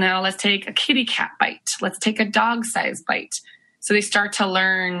 And now let's take a kitty cat bite. Let's take a dog size bite. So they start to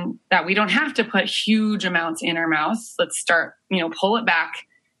learn that we don't have to put huge amounts in our mouth. Let's start, pull it back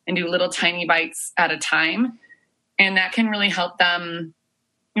and do little tiny bites at a time. And that can really help them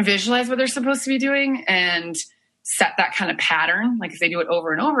visualize what they're supposed to be doing and set that kind of pattern. Like if they do it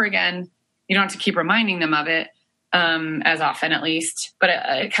over and over again, you don't have to keep reminding them of it as often, at least. But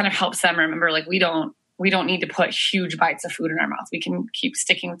it kind of helps them remember, like we don't need to put huge bites of food in our mouth. We can keep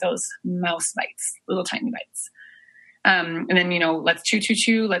sticking with those mouse bites, little tiny bites. And then, let's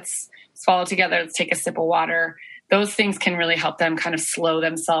chew. Let's swallow together. Let's take a sip of water. Those things can really help them kind of slow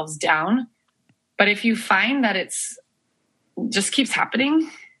themselves down. But if you find that it's just keeps happening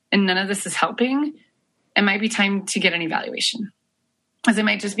and none of this is helping, it might be time to get an evaluation, because it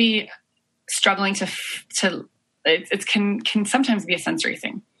might just be struggling it can sometimes be a sensory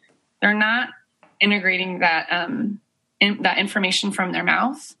thing. They're not integrating that that information from their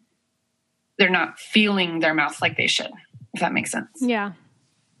mouth. They're not feeling their mouth like they should, if that makes sense. Yeah.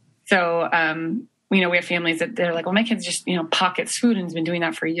 So, we have families that they're like, well, my kid's just, pockets food and has been doing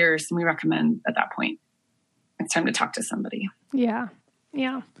that for years. And we recommend at that point, it's time to talk to somebody. Yeah.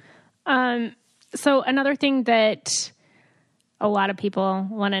 Yeah. So another thing that a lot of people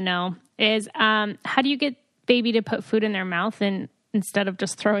want to know is how do you get baby to put food in their mouth and instead of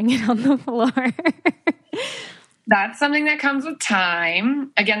just throwing it on the floor? That's something that comes with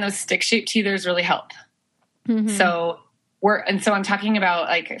time. Again, those stick-shaped teethers really help. Mm-hmm. So I'm talking about,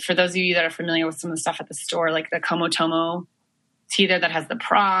 like, for those of you that are familiar with some of the stuff at the store, like the Komotomo teether that has the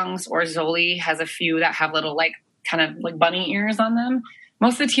prongs, or Zoli has a few that have little, like, kind of like bunny ears on them.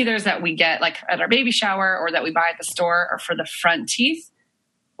 Most of the teethers that we get, like at our baby shower or that we buy at the store, are for the front teeth,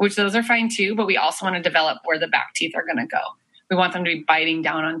 which those are fine too, but we also want to develop where the back teeth are going to go. We want them to be biting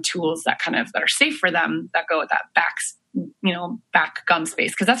down on tools that are safe for them, that go with that back gum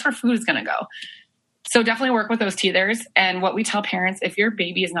space, because that's where food is going to go. So definitely work with those teethers. And what we tell parents, if your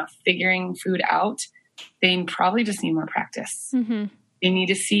baby is not figuring food out, they probably just need more practice. Mm-hmm. They need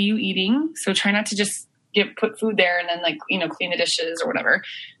to see you eating. So try not to just put food there and then clean the dishes or whatever.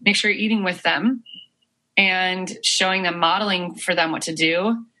 Make sure you're eating with them and showing them, modeling for them what to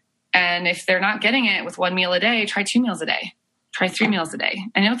do. And if they're not getting it with 1 meal a day, try 2 meals a day. Try 3 meals a day.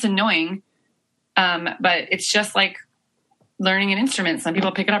 I know it's annoying, but it's just like learning an instrument. Some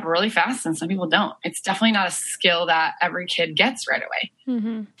people pick it up really fast and some people don't. It's definitely not a skill that every kid gets right away.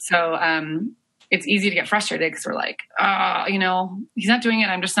 Mm-hmm. So it's easy to get frustrated because we're like, he's not doing it.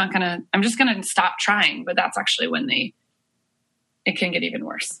 I'm just going to stop trying. But that's actually when it can get even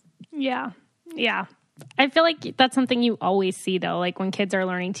worse. Yeah. Yeah. I feel like that's something you always see though. Like when kids are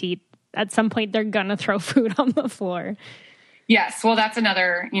learning to eat, at some point they're going to throw food on the floor. Yes. Well, that's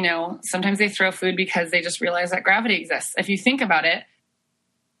another, sometimes they throw food because they just realize that gravity exists. If you think about it,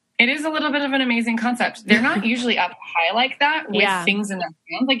 it is a little bit of an amazing concept. They're not usually up high like that with things in their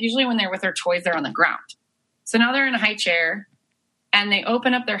hands. Like usually when they're with their toys, they're on the ground. So now they're in a high chair and they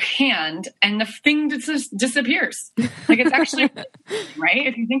open up their hand and the thing just disappears. Like it's actually, right?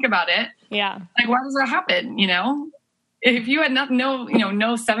 If you think about it. Yeah. Like why does that happen? If you had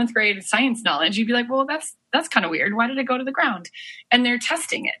no seventh grade science knowledge, you'd be like, well, that's kind of weird. Why did it go to the ground? And they're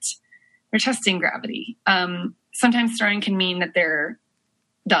testing it. They're testing gravity. Sometimes throwing can mean that they're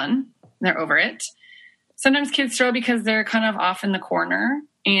done. They're over it. Sometimes kids throw because they're kind of off in the corner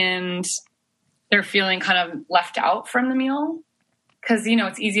and they're feeling kind of left out from the meal. Because,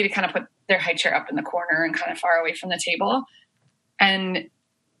 it's easy to kind of put their high chair up in the corner and kind of far away from the table. And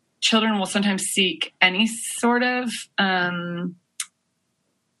children will sometimes seek any sort of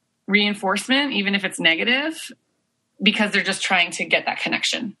reinforcement, even if it's negative, because they're just trying to get that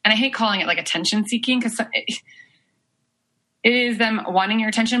connection. And I hate calling it like attention seeking because it is them wanting your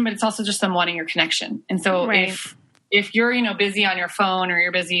attention, but it's also just them wanting your connection. And so if you're, busy on your phone or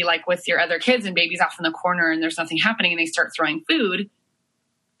you're busy like with your other kids and baby's off in the corner and there's nothing happening and they start throwing food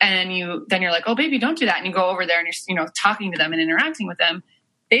and then you're like, oh, baby, don't do that. And you go over there and you're, talking to them and interacting with them.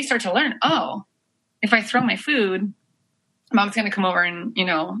 They start to learn, oh, if I throw my food, mom's going to come over and,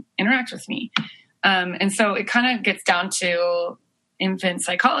 interact with me. And so it kind of gets down to infant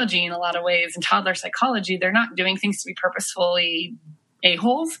psychology in a lot of ways and toddler psychology. They're not doing things to be purposefully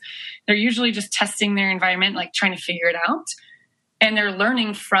a-holes. They're usually just testing their environment, like trying to figure it out. And they're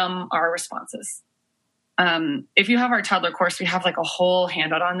learning from our responses. If you have our toddler course, we have like a whole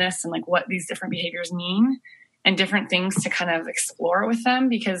handout on this and like what these different behaviors mean and different things to kind of explore with them,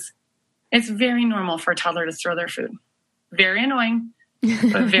 because it's very normal for a toddler to throw their food. Very annoying,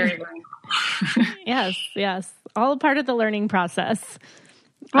 but very, very normal. Yes. All part of the learning process.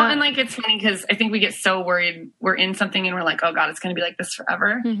 Well, and like, it's funny because I think we get so worried we're in something and we're like, oh God, it's going to be like this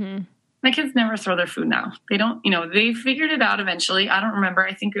forever. Mm-hmm. My kids never throw their food now. They don't, they figured it out eventually. I don't remember.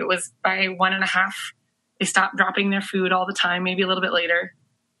 I think it was by 1.5, they stopped dropping their food all the time, maybe a little bit later.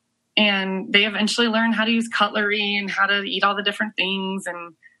 And they eventually learned how to use cutlery and how to eat all the different things.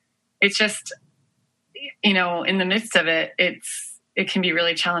 And it's just, in the midst of it, it can be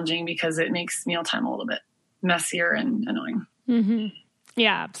really challenging because it makes mealtime a little bit messier and annoying. Mm-hmm.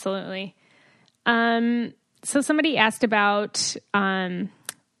 Yeah, absolutely. So somebody asked about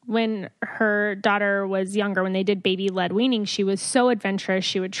when her daughter was younger, when they did baby-led weaning, she was so adventurous.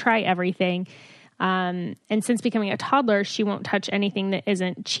 She would try everything. And since becoming a toddler, she won't touch anything that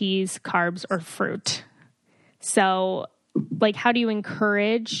isn't cheese, carbs, or fruit. So, like, how do you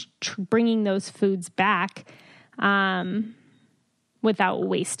encourage bringing those foods back without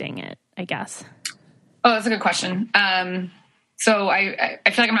wasting it, I guess? Oh, that's a good question. So I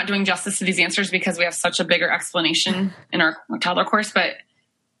feel like I'm not doing justice to these answers because we have such a bigger explanation in our toddler course, but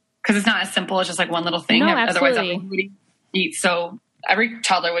because it's not as simple as just like one little thing. No, otherwise, absolutely. Everybody eats. So every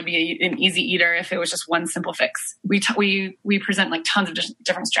toddler would be an easy eater if it was just one simple fix. We present like tons of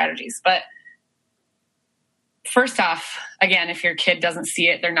different strategies, but first off, again, if your kid doesn't see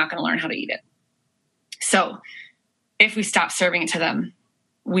it, they're not going to learn how to eat it. So if we stop serving it to them,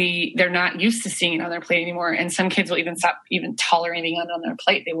 they're not used to seeing it on their plate anymore. And some kids will even stop even tolerating it on their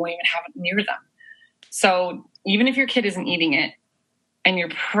plate. They won't even have it near them. So even if your kid isn't eating it, and you're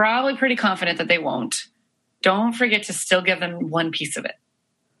probably pretty confident that they won't, don't forget to still give them one piece of it.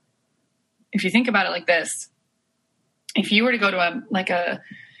 If you think about it like this, if you were to go to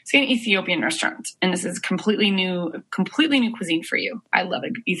say an Ethiopian restaurant, and this is completely new cuisine for you. I love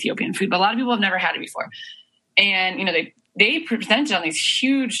Ethiopian food, but a lot of people have never had it before. And, you know, they present it on these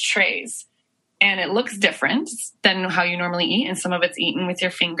huge trays, and it looks different than how you normally eat. And some of it's eaten with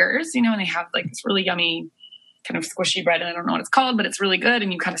your fingers, you know, and they have like this really yummy kind of squishy bread, and I don't know what it's called, but it's really good,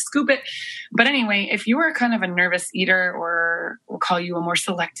 and you kind of scoop it. But anyway, if you are kind of a nervous eater, or we'll call you a more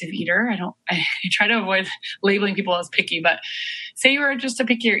selective eater, I try to avoid labeling people as picky, but say you are just a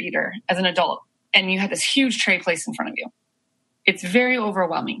pickier eater as an adult, and you had this huge tray placed in front of you. It's very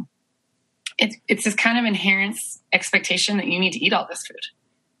overwhelming. It's this kind of inherent expectation that you need to eat all this food.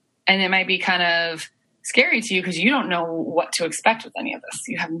 And it might be kind of scary to you because you don't know what to expect with any of this.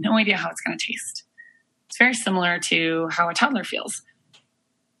 You have no idea how it's going to taste. It's very similar to how a toddler feels.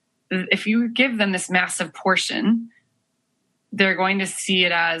 If you give them this massive portion, they're going to see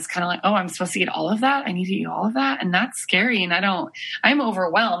it as kind of like, oh, I'm supposed to eat all of that? I need to eat all of that? And that's scary. And I'm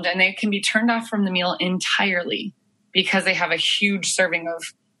overwhelmed. And they can be turned off from the meal entirely because they have a huge serving of,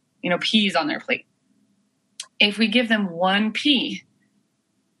 you know, peas on their plate. If we give them one pea,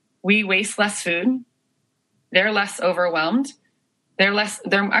 we waste less food. They're less overwhelmed. They're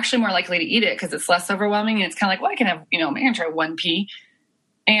actually more likely to eat it because it's less overwhelming. And it's kind of like, well, I can have, I can try one pea.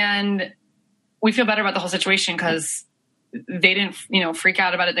 And we feel better about the whole situation because they didn't, freak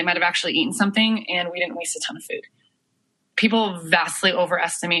out about it. They might have actually eaten something and we didn't waste a ton of food. People vastly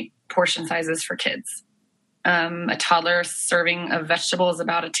overestimate portion sizes for kids. A toddler serving of vegetables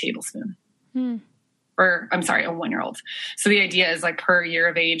about a tablespoon. Or, I'm sorry, a 1-year-old. So the idea is like per year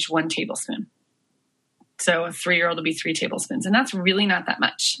of age, 1 tablespoon. So a 3-year-old will be 3 tablespoons. And that's really not that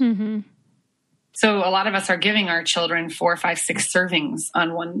much. Mm-hmm. So a lot of us are giving our children 4, 5, 6 servings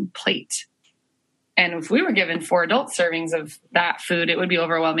on one plate. And if we were given 4 adult servings of that food, it would be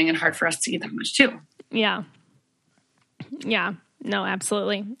overwhelming and hard for us to eat that much too. Yeah. Yeah. No,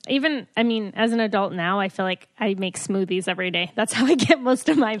 absolutely. Even, as an adult now, I feel like I make smoothies every day. That's how I get most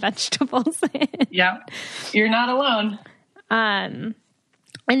of my vegetables. Yeah. You're not alone. And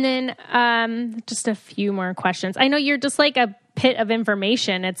then just a few more questions. I know you're just like a pit of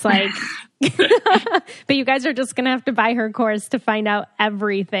information. It's like, but you guys are just going to have to buy her course to find out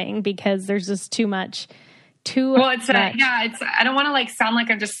everything because there's just too much. I don't want to like sound like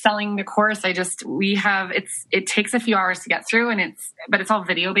I'm just selling the course. It takes a few hours to get through but it's all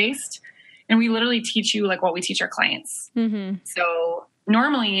video based. And we literally teach you like what we teach our clients. Mm-hmm. So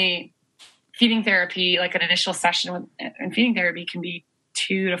normally feeding therapy, like an initial session and feeding therapy can be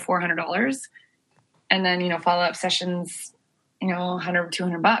 $200 to $400. And then, follow-up sessions, $100,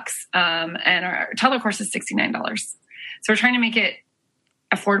 $200. And our toddler course is $69. So we're trying to make it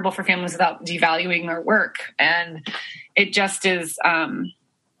affordable for families without devaluing their work. And it just is,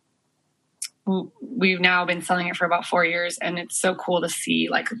 we've now been selling it for about 4 years. And it's so cool to see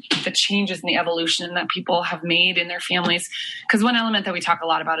like the changes and the evolution that people have made in their families. Because one element that we talk a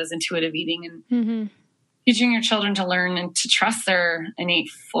lot about is intuitive eating and mm-hmm. teaching your children to learn and to trust their innate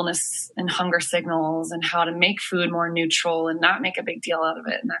fullness and hunger signals and how to make food more neutral and not make a big deal out of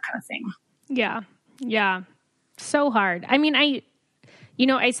it and that kind of thing. Yeah. Yeah. So hard.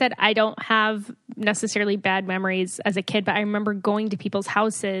 I said I don't have necessarily bad memories as a kid, but I remember going to people's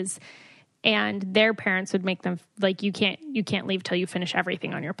houses and their parents would make them like, you can't leave till you finish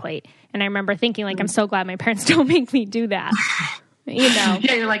everything on your plate. And I remember thinking like, I'm so glad my parents don't make me do that. Yeah,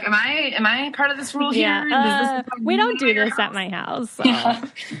 you're like, am I part of this rule here? Yeah. We don't do this at my house. So.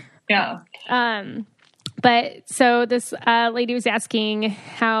 Yeah. But so this lady was asking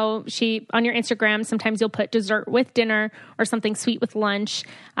how on your Instagram, sometimes you'll put dessert with dinner or something sweet with lunch.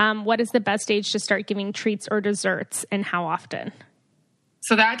 What is the best age to start giving treats or desserts and how often?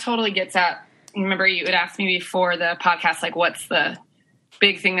 So that totally gets at, remember you had asked me before the podcast, like what's the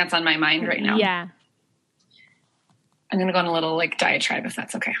big thing that's on my mind right now? Yeah. I'm going to go on a little like diatribe if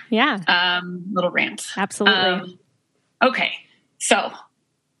that's okay. Yeah. Little rant. Absolutely. Okay. So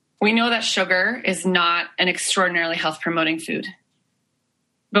we know that sugar is not an extraordinarily health promoting food,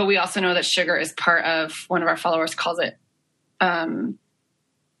 but we also know that sugar is part of, one of our followers calls it,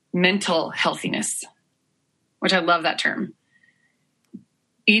 mental healthiness, which I love that term.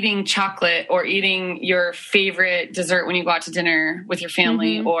 Eating chocolate or eating your favorite dessert when you go out to dinner with your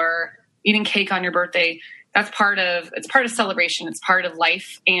family mm-hmm. or eating cake on your birthday. It's part of celebration. It's part of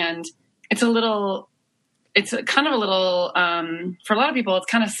life. And it's a little it's kind of a little, for a lot of people, it's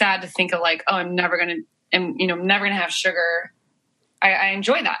kind of sad to think of like, oh, I'm never going to have sugar. I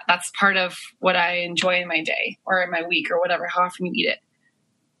enjoy that. That's part of what I enjoy in my day or in my week or whatever, how often you eat it.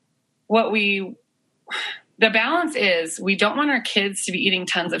 The balance is we don't want our kids to be eating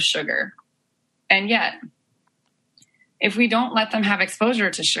tons of sugar. And yet, if we don't let them have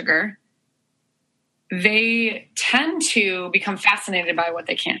exposure to sugar, they tend to become fascinated by what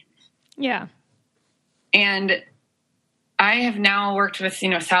they can. Yeah. And I have now worked with,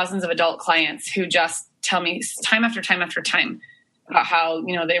 thousands of adult clients who just tell me time after time after time about how,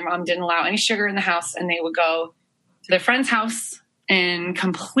 their mom didn't allow any sugar in the house, and they would go to their friend's house and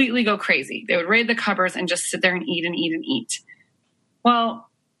completely go crazy. They would raid the cupboards and just sit there and eat and eat and eat. Well,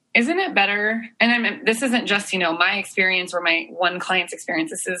 isn't it better? And this isn't just, my experience or my one client's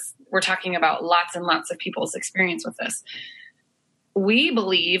experience. We're talking about lots and lots of people's experience with this. We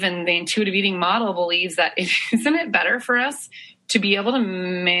believe, and the intuitive eating model believes, that isn't it better for us to be able to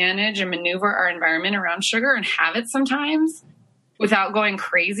manage and maneuver our environment around sugar and have it sometimes without going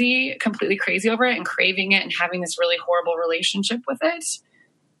completely crazy over it and craving it and having this really horrible relationship with it?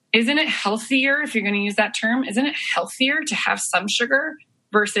 Isn't it healthier, if you're going to use that term, isn't it healthier to have some sugar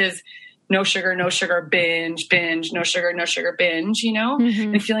versus no sugar, binge, no sugar, binge,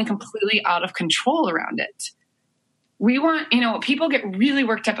 and feeling completely out of control around it? We want, people get really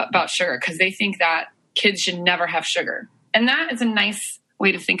worked up about sugar because they think that kids should never have sugar. And that is a nice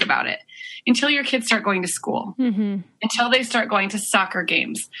way to think about it until your kids start going to school, until they start going to soccer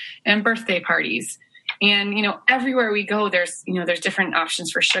games and birthday parties. And, everywhere we go, there's different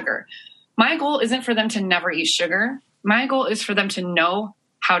options for sugar. My goal isn't for them to never eat sugar. My goal is for them to know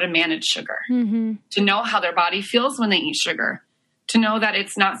how to manage sugar, to know how their body feels when they eat sugar, to know that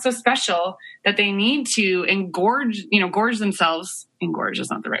it's not so special that they need to gorge themselves. Engorge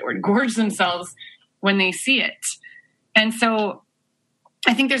is not the right word. Gorge themselves when they see it. And so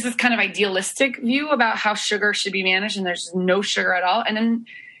I think there's this kind of idealistic view about how sugar should be managed, and there's no sugar at all. And then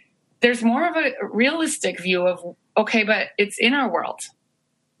there's more of a realistic view of, okay, but it's in our world.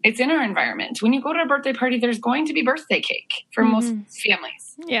 It's in our environment. When you go to a birthday party, there's going to be birthday cake for most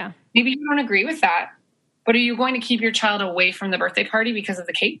families. Yeah. Maybe you don't agree with that, but are you going to keep your child away from the birthday party because of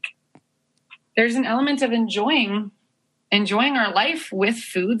the cake? There's an element of enjoying our life with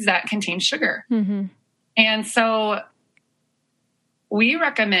foods that contain sugar. And so we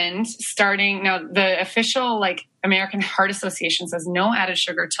recommend starting, now the official American Heart Association says no added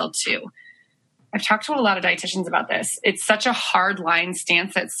sugar till 2. I've talked to a lot of dietitians about this. It's such a hard line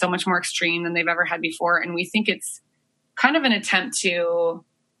stance that's so much more extreme than they've ever had before. And we think it's kind of an attempt to,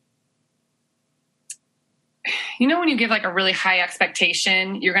 when you give a really high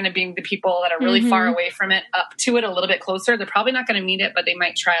expectation, you're going to bring the people that are really far away from it up to it a little bit closer. They're probably not going to meet it, but they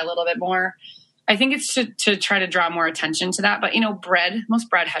might try a little bit more. I think it's to try to draw more attention to that. But, most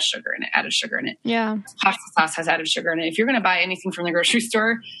bread has sugar in it, added sugar in it. Yeah. Pasta sauce has added sugar in it. If you're going to buy anything from the grocery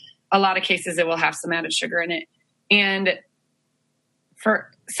store, a lot of cases it will have some added sugar in it. And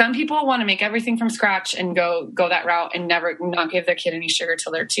for some people want to make everything from scratch and go that route and not give their kid any sugar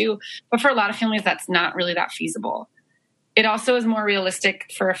till they're 2. But for a lot of families, that's not really that feasible. It also is more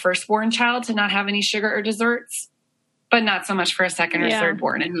realistic for a firstborn child to not have any sugar or desserts, but not so much for a second or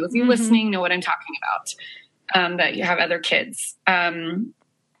thirdborn. And those of you listening know what I'm talking about, that you have other kids.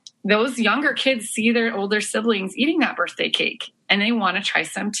 Those younger kids see their older siblings eating that birthday cake, and they want to try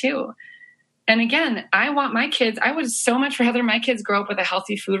some too. And again, I would so much rather my kids grow up with a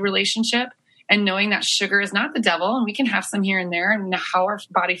healthy food relationship and knowing that sugar is not the devil and we can have some here and there and how our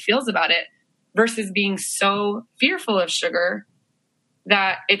body feels about it, versus being so fearful of sugar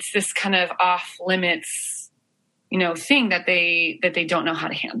that it's this kind of off limits, thing that they don't know how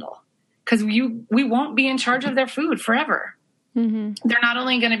to handle. Because we won't be in charge of their food forever. They're not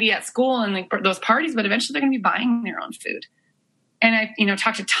only going to be at school and those parties, but eventually they're going to be buying their own food. And I,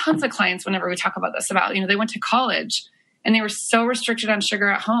 talked to tons of clients whenever we talk about this about, they went to college and they were so restricted on sugar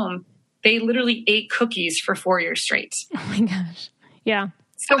at home. They literally ate cookies for 4 years straight. Oh my gosh. Yeah.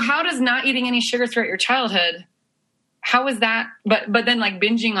 So how does not eating any sugar throughout your childhood, how is that? But then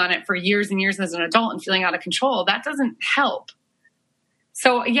binging on it for years and years as an adult and feeling out of control, that doesn't help.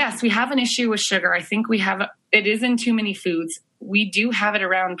 So yes, we have an issue with sugar. I think it is in too many foods. We do have it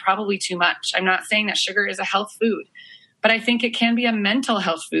around probably too much. I'm not saying that sugar is a health food, but I think it can be a mental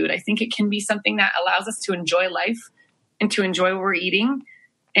health food. I think it can be something that allows us to enjoy life and to enjoy what we're eating.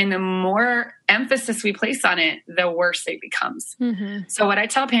 And the more emphasis we place on it, the worse it becomes. So what I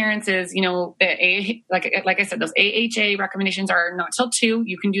tell parents is, like I said, those AHA recommendations are not till 2.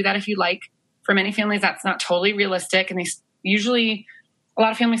 You can do that if you like. For many families, that's not totally realistic. And they usually a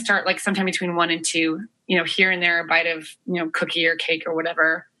lot of families start like sometime between 1 and 2, here and there, a bite of, cookie or cake or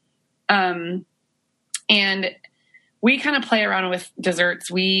whatever. And we kind of play around with desserts.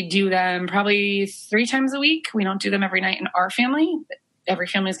 We do them probably 3 times a week. We don't do them every night in our family. Every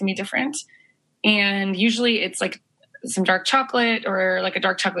family is going to be different. And usually it's like some dark chocolate or like a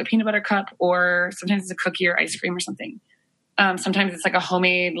dark chocolate peanut butter cup, or sometimes it's a cookie or ice cream or something. Sometimes it's like a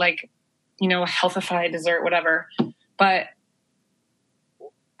homemade, like, healthified dessert, whatever. But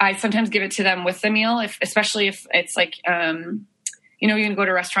I sometimes give it to them with the meal, especially if it's like, you can go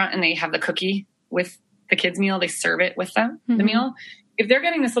to a restaurant and they have the cookie with the kids' meal. They serve it with them, the meal. If they're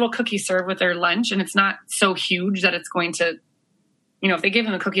getting this little cookie served with their lunch and it's not so huge that it's going to, if they give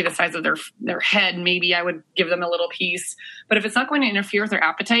them a cookie the size of their head, maybe I would give them a little piece. But if it's not going to interfere with their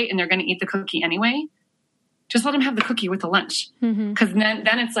appetite and they're going to eat the cookie anyway, just let them have the cookie with the lunch. Because then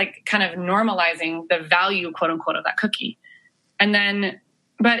it's like kind of normalizing the value, quote unquote, of that cookie. And then,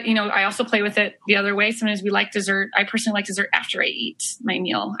 but, I also play with it the other way. Sometimes we like dessert. I personally like dessert after I eat my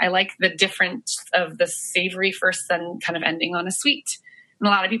meal. I like the difference of the savory first, then kind of ending on a sweet. And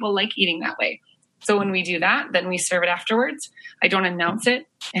a lot of people like eating that way. So when we do that, then we serve it afterwards. I don't announce it.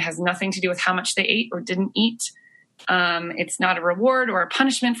 It has nothing to do with how much they ate or didn't eat. It's not a reward or a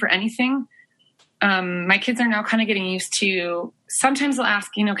punishment for anything. My kids are now kind of getting used to, sometimes they'll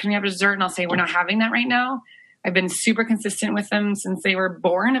ask, can we have a dessert? And I'll say, we're not having that right now. I've been super consistent with them since they were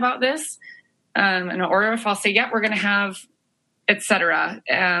born about this. Or if I'll say, yeah, we're going to have, et cetera.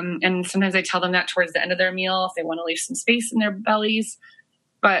 And sometimes I tell them that towards the end of their meal, if they want to leave some space in their bellies.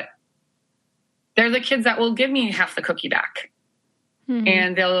 But they're the kids that will give me half the cookie back.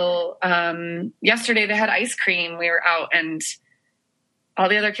 And they'll, yesterday they had ice cream. We were out and all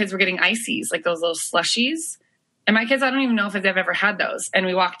the other kids were getting ices, like those little slushies. And my kids, I don't even know if they've ever had those. And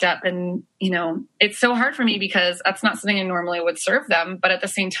we walked up and, it's so hard for me because that's not something I normally would serve them. But at the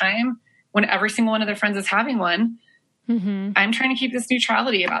same time, when every single one of their friends is having one, I'm trying to keep this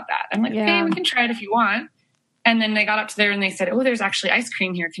neutrality about that. I'm like, okay, we can try it if you want. And then they got up to there and they said, oh, there's actually ice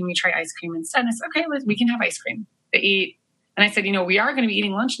cream here. Can we try ice cream instead? And I said, okay, we can have ice cream. They eat. And I said, we are going to be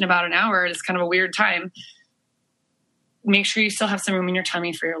eating lunch in about an hour. It's kind of a weird time. Make sure you still have some room in your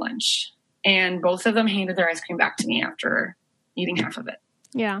tummy for your lunch. And both of them handed their ice cream back to me after eating half of it.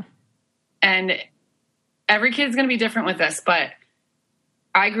 Yeah. And every kid's going to be different with this, but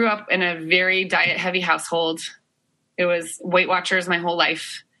I grew up in a very diet heavy household. It was Weight Watchers my whole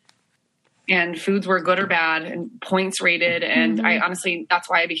life. And foods were good or bad and points rated. And I honestly, that's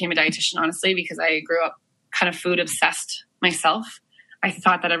why I became a dietitian, honestly, because I grew up kind of food obsessed myself. I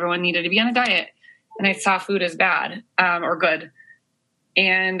thought that everyone needed to be on a diet and I saw food as bad or good.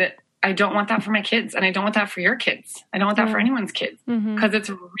 And I don't want that for my kids. And I don't want that for your kids. I don't want that for anyone's kids because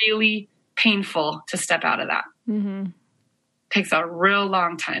it's really painful to step out of that. Takes a real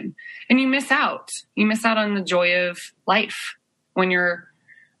long time and you miss out. You miss out on the joy of life when you're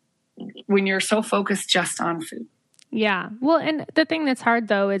so focused just on food. Yeah. Well, and the thing that's hard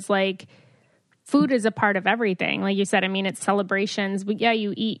though is like food is a part of everything. Like you said, I mean, it's celebrations.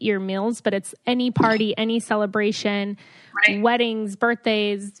 You eat your meals, but it's any party, any celebration, weddings,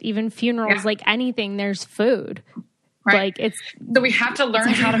 birthdays, even funerals, like anything, there's food. Like it's, so we have to learn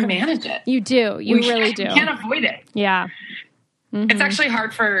how to manage it. You do. You really do. You can't avoid it. Yeah. It's actually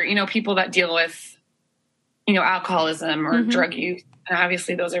hard for, people that deal with, alcoholism or drug use. And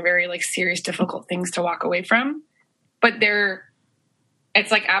obviously those are very like serious, difficult things to walk away from, but it's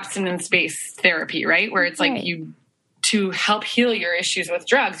like abstinence-based therapy, right? Where it's like to help heal your issues with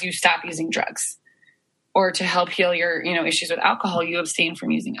drugs, you stop using drugs, or to help heal your, issues with alcohol, you abstain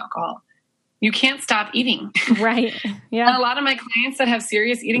from using alcohol. You can't stop eating. Right. Yeah. And a lot of my clients that have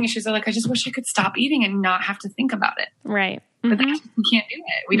serious eating issues are like, I just wish I could stop eating and not have to think about it. Right. But we can't do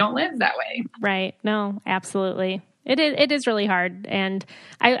it. We don't live that way. Right. No, absolutely. It is really hard. And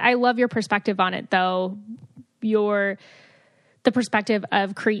I love your perspective on it though. The perspective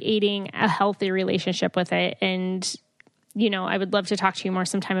of creating a healthy relationship with it. And, I would love to talk to you more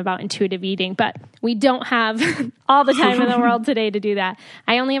sometime about intuitive eating, but we don't have all the time in the world today to do that.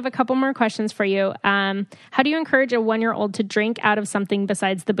 I only have a couple more questions for you. How do you encourage a 1-year-old to drink out of something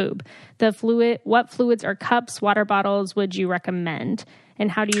besides the boob? What fluids or cups, water bottles would you recommend?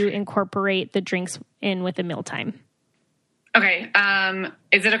 And how do you incorporate the drinks in with a mealtime? Okay.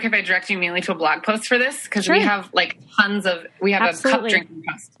 Is it okay if I direct you mainly to a blog post for this? Because we have we have a cup drinking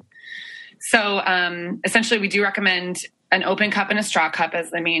post. So essentially we do recommend an open cup and a straw cup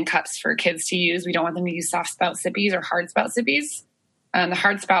as the main cups for kids to use. We don't want them to use soft spout sippies or hard spout sippies. The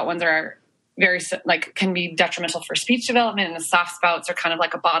hard spout ones are very can be detrimental for speech development, and the soft spouts are kind of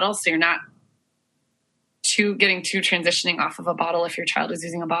like a bottle. So you're not getting to transitioning off of a bottle if your child is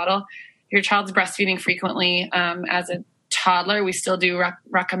using a bottle. If your child's breastfeeding frequently as a toddler, we still do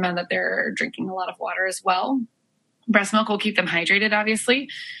recommend that they're drinking a lot of water as well. Breast milk will keep them hydrated, obviously,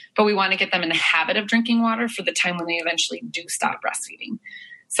 but we want to get them in the habit of drinking water for the time when they eventually do stop breastfeeding.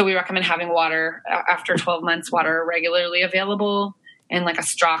 So we recommend having water after 12 months, water regularly available in like a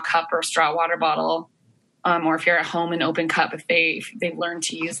straw cup or a straw water bottle. Or if you're at home, an open cup, if they've learned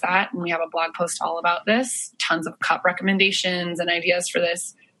to use that. And we have a blog post all about this, tons of cup recommendations and ideas for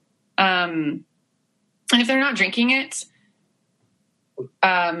this. And if they're not drinking it,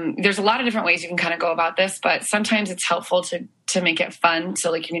 there's a lot of different ways you can kind of go about this, but sometimes it's helpful to make it fun.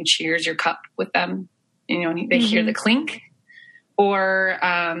 So like you can cheers your cup with them, you know, they hear the clink, or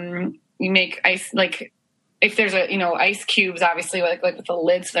you make ice, like if there's ice cubes, obviously like with the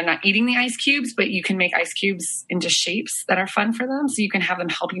lid, so they're not eating the ice cubes, but you can make ice cubes into shapes that are fun for them. So you can have them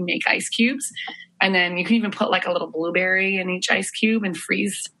help you make ice cubes. And then you can even put like a little blueberry in each ice cube and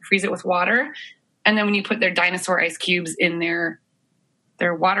freeze it with water. And then when you put their dinosaur ice cubes in their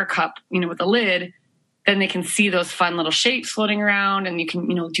water cup, with the lid, then they can see those fun little shapes floating around, and you can,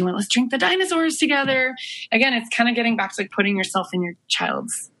 let's drink the dinosaurs together. Again, it's kind of getting back to like putting yourself in your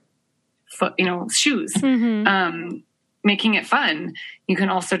child's shoes, making it fun. You can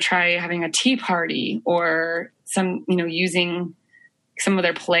also try having a tea party, or some, using some of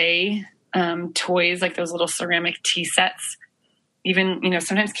their play toys, like those little ceramic tea sets. Even,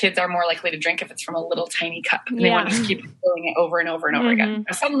 sometimes kids are more likely to drink if it's from a little tiny cup, and they want to just keep filling it over and over and over again.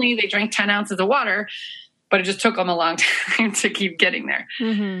 Now, suddenly they drank 10 ounces of water, but it just took them a long time to keep getting there.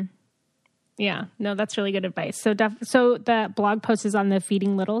 Yeah, no, that's really good advice. So the blog post is on the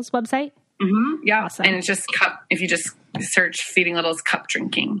Feeding Littles website? Yeah. Awesome. And it's just cup, if you just search Feeding Littles cup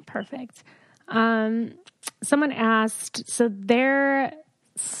drinking. Perfect. Someone asked, so their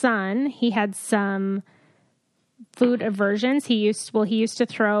son, he had some food aversions. He used to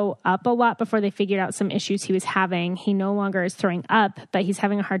throw up a lot before they figured out some issues he was having. He no longer is throwing up, but they're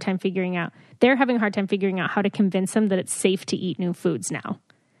having a hard time figuring out how to convince him that it's safe to eat new foods now.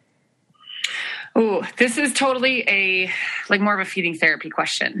 Oh, this is totally more of a feeding therapy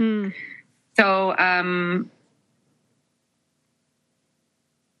question. So, I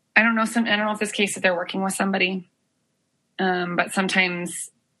don't know if this case that they're working with somebody, but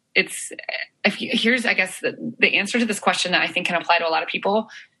sometimes here's, I guess, the answer to this question that I think can apply to a lot of people.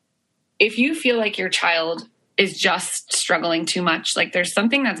 If you feel like your child is just struggling too much, like there's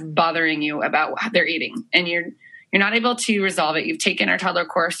something that's bothering you about what they're eating, and you're not able to resolve it. You've taken our toddler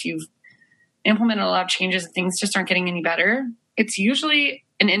course, you've implemented a lot of changes, and things just aren't getting any better. It's usually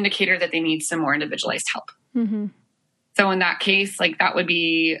an indicator that they need some more individualized help. So in that case, like that would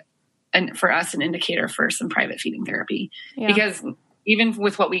be, for us, an indicator for some private feeding therapy, because even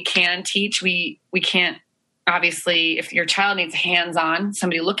with what we can teach, we can't, obviously, if your child needs hands-on,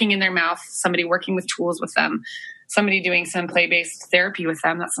 somebody looking in their mouth, somebody working with tools with them, somebody doing some play-based therapy with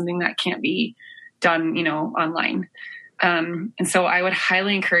them, that's something that can't be done, online. And so I would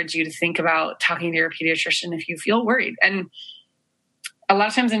highly encourage you to think about talking to your pediatrician if you feel worried. And a lot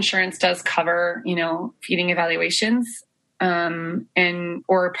of times insurance does cover, feeding evaluations,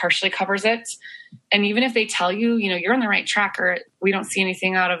 or partially covers it. And even if they tell you, you're on the right track, or we don't see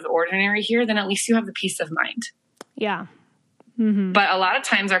anything out of the ordinary here, then at least you have the peace of mind. Yeah. But a lot of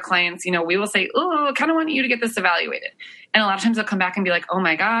times our clients, we will say, oh, I kind of want you to get this evaluated. And a lot of times they'll come back and be like, oh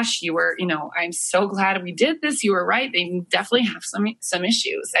my gosh, you were, I'm so glad we did this. You were right. They definitely have some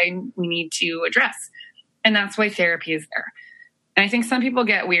issues we need to address. And that's why therapy is there. And I think some people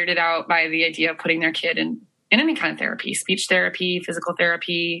get weirded out by the idea of putting their kid in any kind of therapy, speech therapy, physical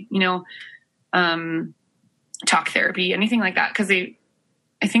therapy, talk therapy, anything like that. Because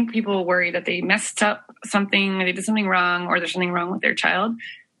I think people worry that they messed up something, or they did something wrong, or there's something wrong with their child.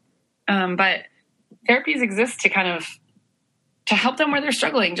 But therapies exist to help them where they're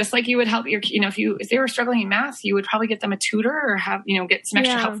struggling. Just like you would help if they were struggling in math, you would probably get them a tutor, or have, get some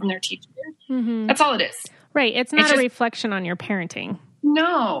extra help from their teacher. That's all it is. Right. It's not a reflection on your parenting.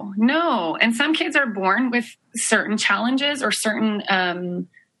 No. And some kids are born with certain challenges or certain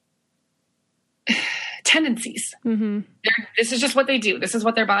tendencies. This is just what they do. This is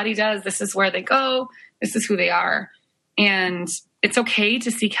what their body does. This is where they go. This is who they are. And it's okay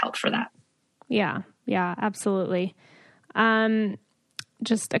to seek help for that. Yeah, absolutely.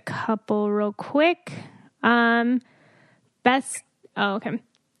 Just a couple real quick.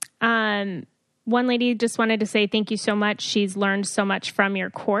 One lady just wanted to say thank you so much. She's learned so much from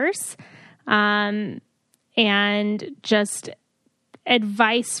your course. And just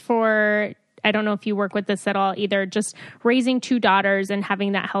advice for I don't know if you work with this at all either, just raising 2 daughters and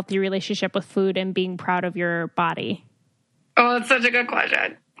having that healthy relationship with food and being proud of your body? Oh, that's such a good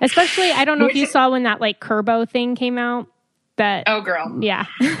question. Especially, I don't know if you saw when that like Kerbo thing came out. Oh, girl. Yeah.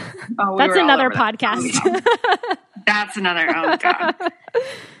 Oh, that's another podcast. That's another, oh God.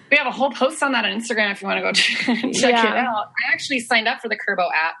 We have a whole post on that on Instagram if you want to go check it out. I actually signed up for the Kerbo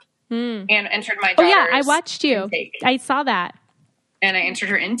app and entered my daughter's I watched you. intake. I saw that. And I entered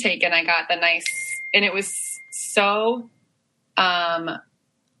her intake and I got the nice, and it was so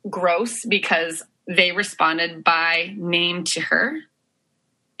gross because they responded by name to her.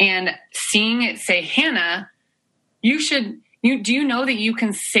 And seeing it say, Hannah, do you know that you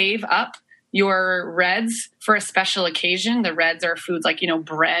can save up your Reds for a special occasion? The Reds are foods like,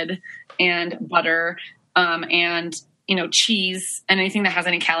 bread and butter and, cheese and anything that has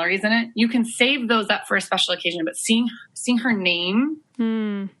any calories in it. You can save those up for a special occasion. But seeing her name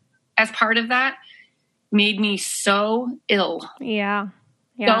as part of that made me so ill. Yeah.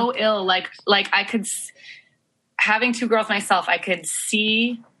 So ill. Like I could, having 2 girls myself, I could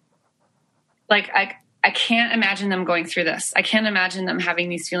see, like, I can't imagine them going through this. I can't imagine them having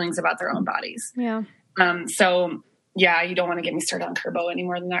these feelings about their own bodies. Yeah. So yeah, you don't want to get me started on Kerbo any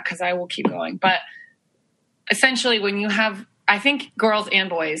more than that, because I will keep going. But essentially when you have, I think girls and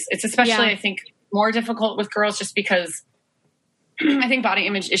boys, it's especially, I think, more difficult with girls just because I think body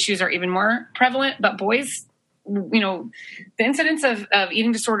image issues are even more prevalent, but boys, the incidence of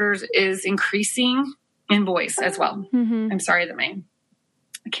eating disorders is increasing in boys as well. Mm-hmm. I'm sorry that I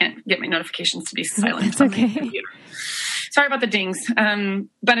can't get my notifications to be silent. It's okay. My computer. Sorry about the dings.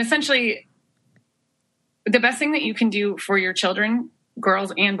 But essentially, the best thing that you can do for your children,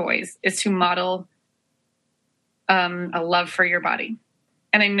 girls and boys, is to model a love for your body.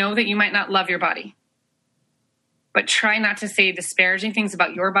 And I know that you might not love your body, but try not to say disparaging things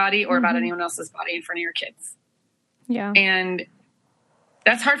about your body or about anyone else's body in front of your kids. Yeah. And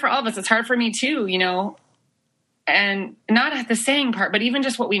that's hard for all of us. It's hard for me too, and not at the saying part, but even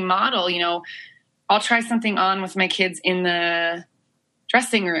just what we model, I'll try something on with my kids in the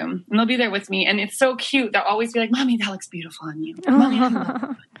dressing room and they'll be there with me. And it's so cute. They'll always be like, Mommy, that looks beautiful on you. Mommy, that looks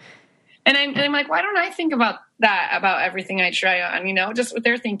beautiful. And I'm like, why don't I think about that, about everything I try on, just what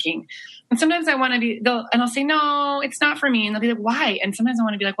they're thinking. And sometimes I want to be, I'll say, no, it's not for me. And they'll be like, why? And sometimes I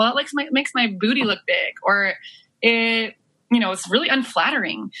want to be like, well, it makes my booty look big, or it's really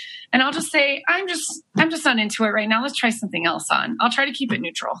unflattering. And I'll just say, I'm just not into it right now. Let's try something else on. I'll try to keep it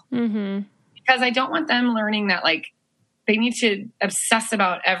neutral because I don't want them learning that like they need to obsess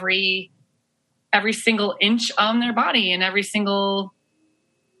about every single inch on their body and every single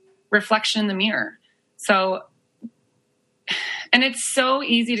reflection in the mirror. So, and it's so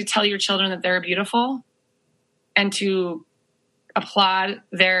easy to tell your children that they're beautiful and to applaud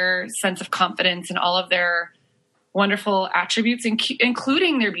their sense of confidence and all of their wonderful attributes,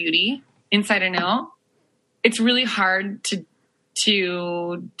 including their beauty inside and out. It's really hard to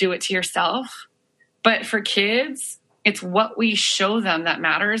do it to yourself. But for kids, it's what we show them that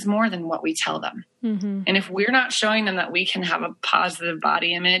matters more than what we tell them. Mm-hmm. And if we're not showing them that we can have a positive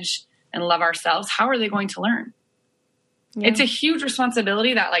body image and love ourselves, how are they going to learn? Yeah. It's a huge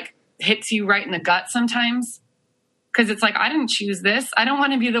responsibility that like hits you right in the gut sometimes. Because it's like, I didn't choose this. I don't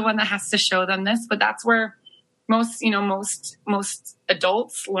want to be the one that has to show them this. But that's where most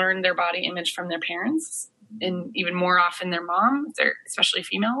adults learn their body image from their parents, and even more often their mom, especially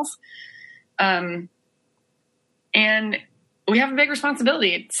females. And we have a big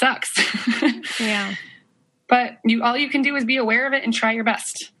responsibility. It sucks. Yeah. But all you can do is be aware of it and try your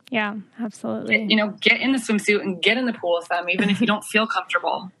best. Yeah, absolutely. Get in the swimsuit and get in the pool with them, even if you don't feel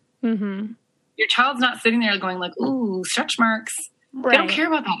comfortable. Mm-hmm. Your child's not sitting there going like, ooh, stretch marks. Right. They don't care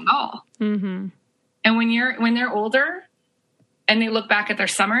about that at all. Mm-hmm. And when they're older and they look back at their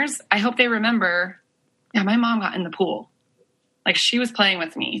summers, I hope they remember, yeah, my mom got in the pool. Like she was playing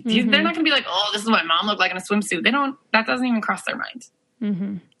with me. Mm-hmm. They're not going to be like, oh, this is what my mom looked like in a swimsuit. That doesn't even cross their mind.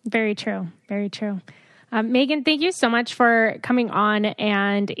 Mm-hmm. Very true. Very true. Megan, thank you so much for coming on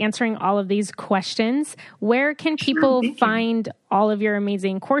and answering all of these questions. Where can people find all of your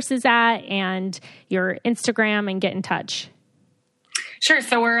amazing courses at, and your Instagram, and get in touch? Sure.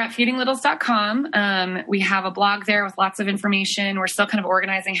 So we're at feedinglittles.com. We have a blog there with lots of information. We're still kind of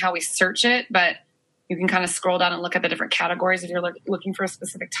organizing how we search it, but you can kind of scroll down and look at the different categories if you're looking for a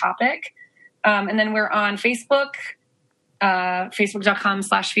specific topic. And then we're on Facebook,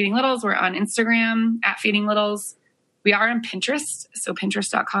 facebook.com/feedinglittles. We're on Instagram @feedinglittles. We are on Pinterest, so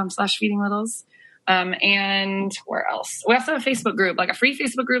pinterest.com/feedinglittles. And where else? We also have a Facebook group, like a free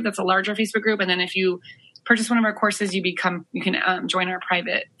Facebook group that's a larger Facebook group. And then if you purchase one of our courses, you can join our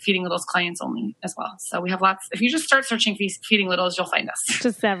private Feeding Littles clients only as well. So we have lots. If you just start searching Feeding Littles, you'll find us.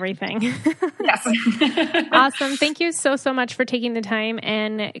 Just everything. Yes. Awesome. Thank you so much for taking the time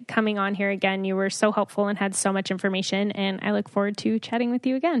and coming on here again. You were so helpful and had so much information, and I look forward to chatting with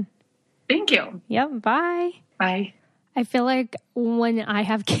you again. Thank you. Yep. Bye. Bye. I feel like when I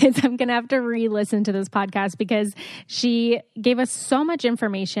have kids, I'm going to have to re-listen to this podcast because she gave us so much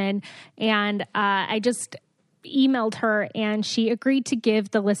information, and I just emailed her and she agreed to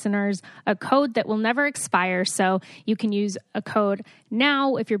give the listeners a code that will never expire. So you can use a code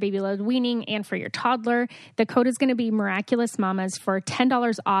now if your baby loves weaning and for your toddler. The code is going to be Miraculous Mamas for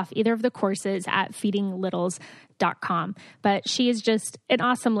 $10 off either of the courses at feedinglittles.com. But she is just an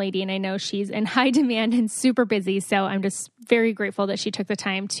awesome lady, and I know she's in high demand and super busy. So I'm just very grateful that she took the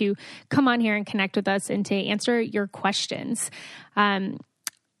time to come on here and connect with us and to answer your questions.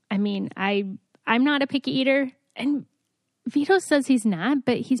 I'm not a picky eater, and Vito says he's not,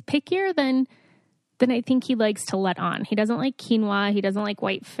 but he's pickier than I think he likes to let on. He doesn't like quinoa. He doesn't like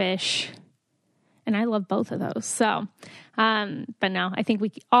white fish. And I love both of those. So, but no, I think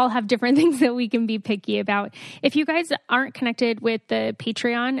we all have different things that we can be picky about. If you guys aren't connected with the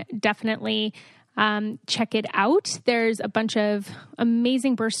Patreon, definitely check it out. There's a bunch of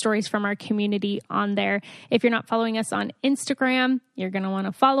amazing birth stories from our community on there. If you're not following us on Instagram, you're going to want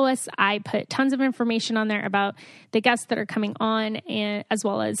to follow us. I put tons of information on there about the guests that are coming on, and as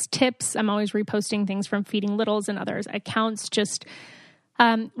well as tips. I'm always reposting things from Feeding Littles and others accounts, just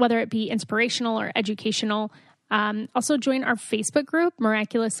whether it be inspirational or educational. Also join our Facebook group,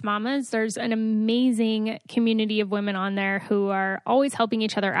 Miraculous Mamas. There's an amazing community of women on there who are always helping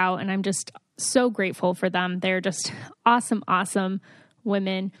each other out, and I'm just so grateful for them. They're just awesome, awesome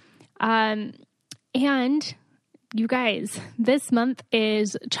women. And you guys, this month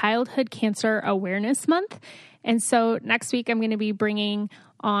is Childhood Cancer Awareness Month. And so next week I'm going to be bringing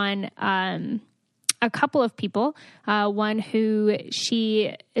on a couple of people. One who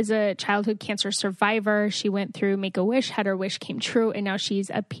she is a childhood cancer survivor. She went through Make-A-Wish, had her wish came true, and now she's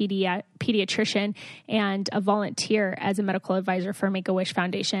a pediatrician and a volunteer as a medical advisor for Make-A-Wish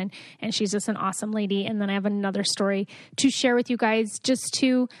Foundation. And she's just an awesome lady. And then I have another story to share with you guys just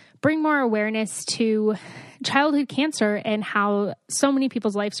to bring more awareness to childhood cancer and how so many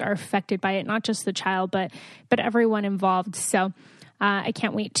people's lives are affected by it, not just the child, but everyone involved. So I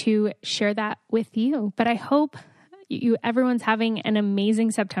can't wait to share that with you. But I hope everyone's having an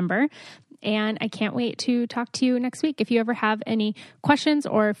amazing September, and I can't wait to talk to you next week. If you ever have any questions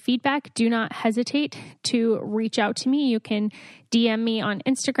or feedback, do not hesitate to reach out to me. You can DM me on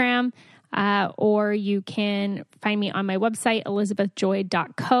Instagram, or you can find me on my website,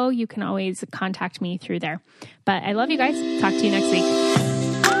 elizabethjoy.co. You can always contact me through there. But I love you guys. Talk to you next week.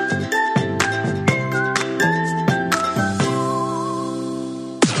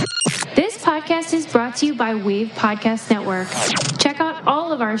 Podcast is brought to you by Wave Podcast Network. Check out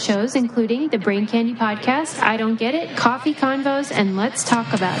all of our shows, including the Brain Candy Podcast, I Don't Get It, Coffee Convos, and Let's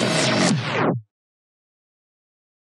Talk About It.